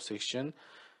 intersubsection,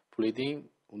 bleeding,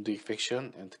 wound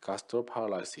infection, and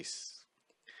gastroparalysis.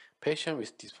 Patients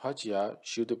with dysphagia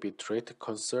should be treated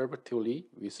conservatively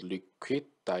with liquid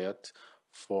diet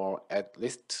for at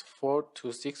least 4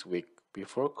 to 6 weeks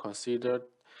before considered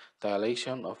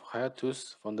dilation of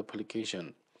hiatus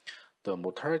fundoplication. The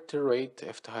mortality rate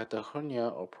after hiatal hernia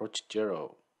approached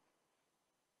 0.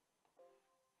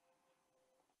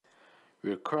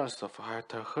 Recurrence of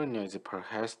hiatal hernia is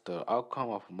perhaps the outcome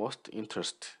of most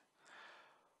interest.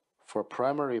 For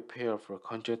primary repair for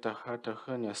congenital hiatal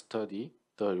hernia study,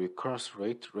 the recurrence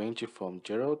rate ranges from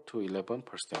 0 to 11%.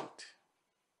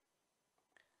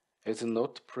 As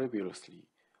noted previously,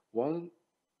 one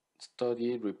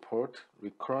study reported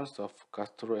recurrence of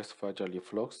gastroesophageal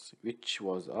reflux, which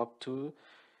was up to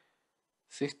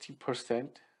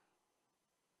 60%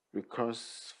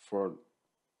 recurrence for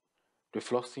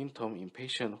reflux symptom in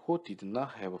patients who did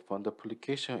not have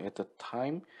fundoplication at the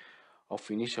time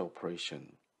of initial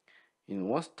operation. In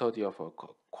one study of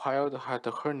acquired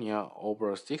hiatal hernia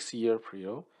over a 6-year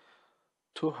period,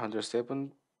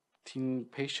 217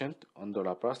 patients under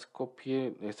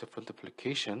laparoscopy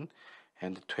fundoplication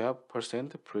and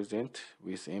 12% present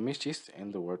with emesis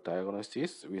and were diagnosed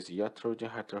with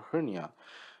iatrogenic hiatal hernia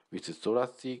with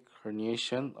thoracic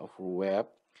herniation of web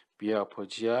via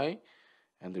apogei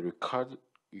and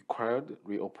required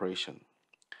reoperation.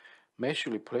 Mesh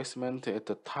replacement at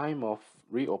the time of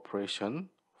reoperation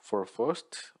for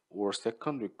first or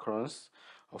second recurrence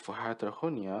of hiatal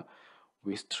hernia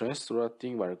with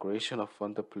transthoracic migration of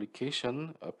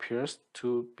fundoplication appears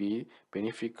to be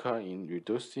beneficial in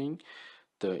reducing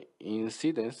the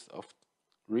incidence of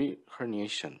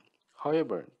re-herniation.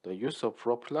 However, the use of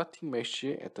prophylactic mesh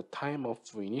at the time of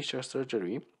initial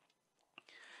surgery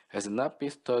has not been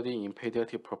studied in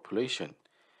pediatric population.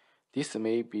 This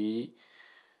may be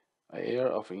an area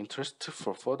of interest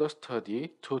for further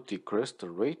study to decrease the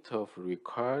rate of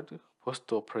required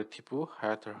postoperative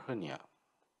hiatal hernia.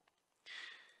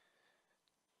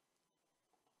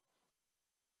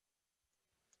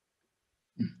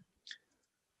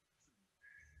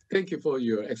 Thank you for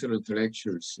your excellent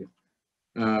lectures.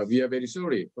 We are very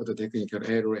sorry for the technical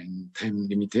error and time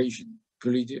limitation.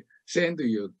 Please send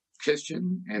your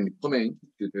question and comment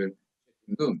to the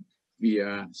room. we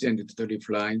are sent to the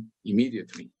reply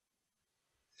immediately.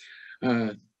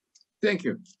 Thank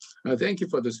you. Thank you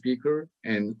for the speaker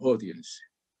and audience.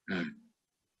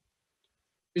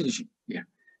 Finishing, yeah.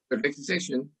 The next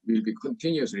session will be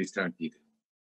continuously started.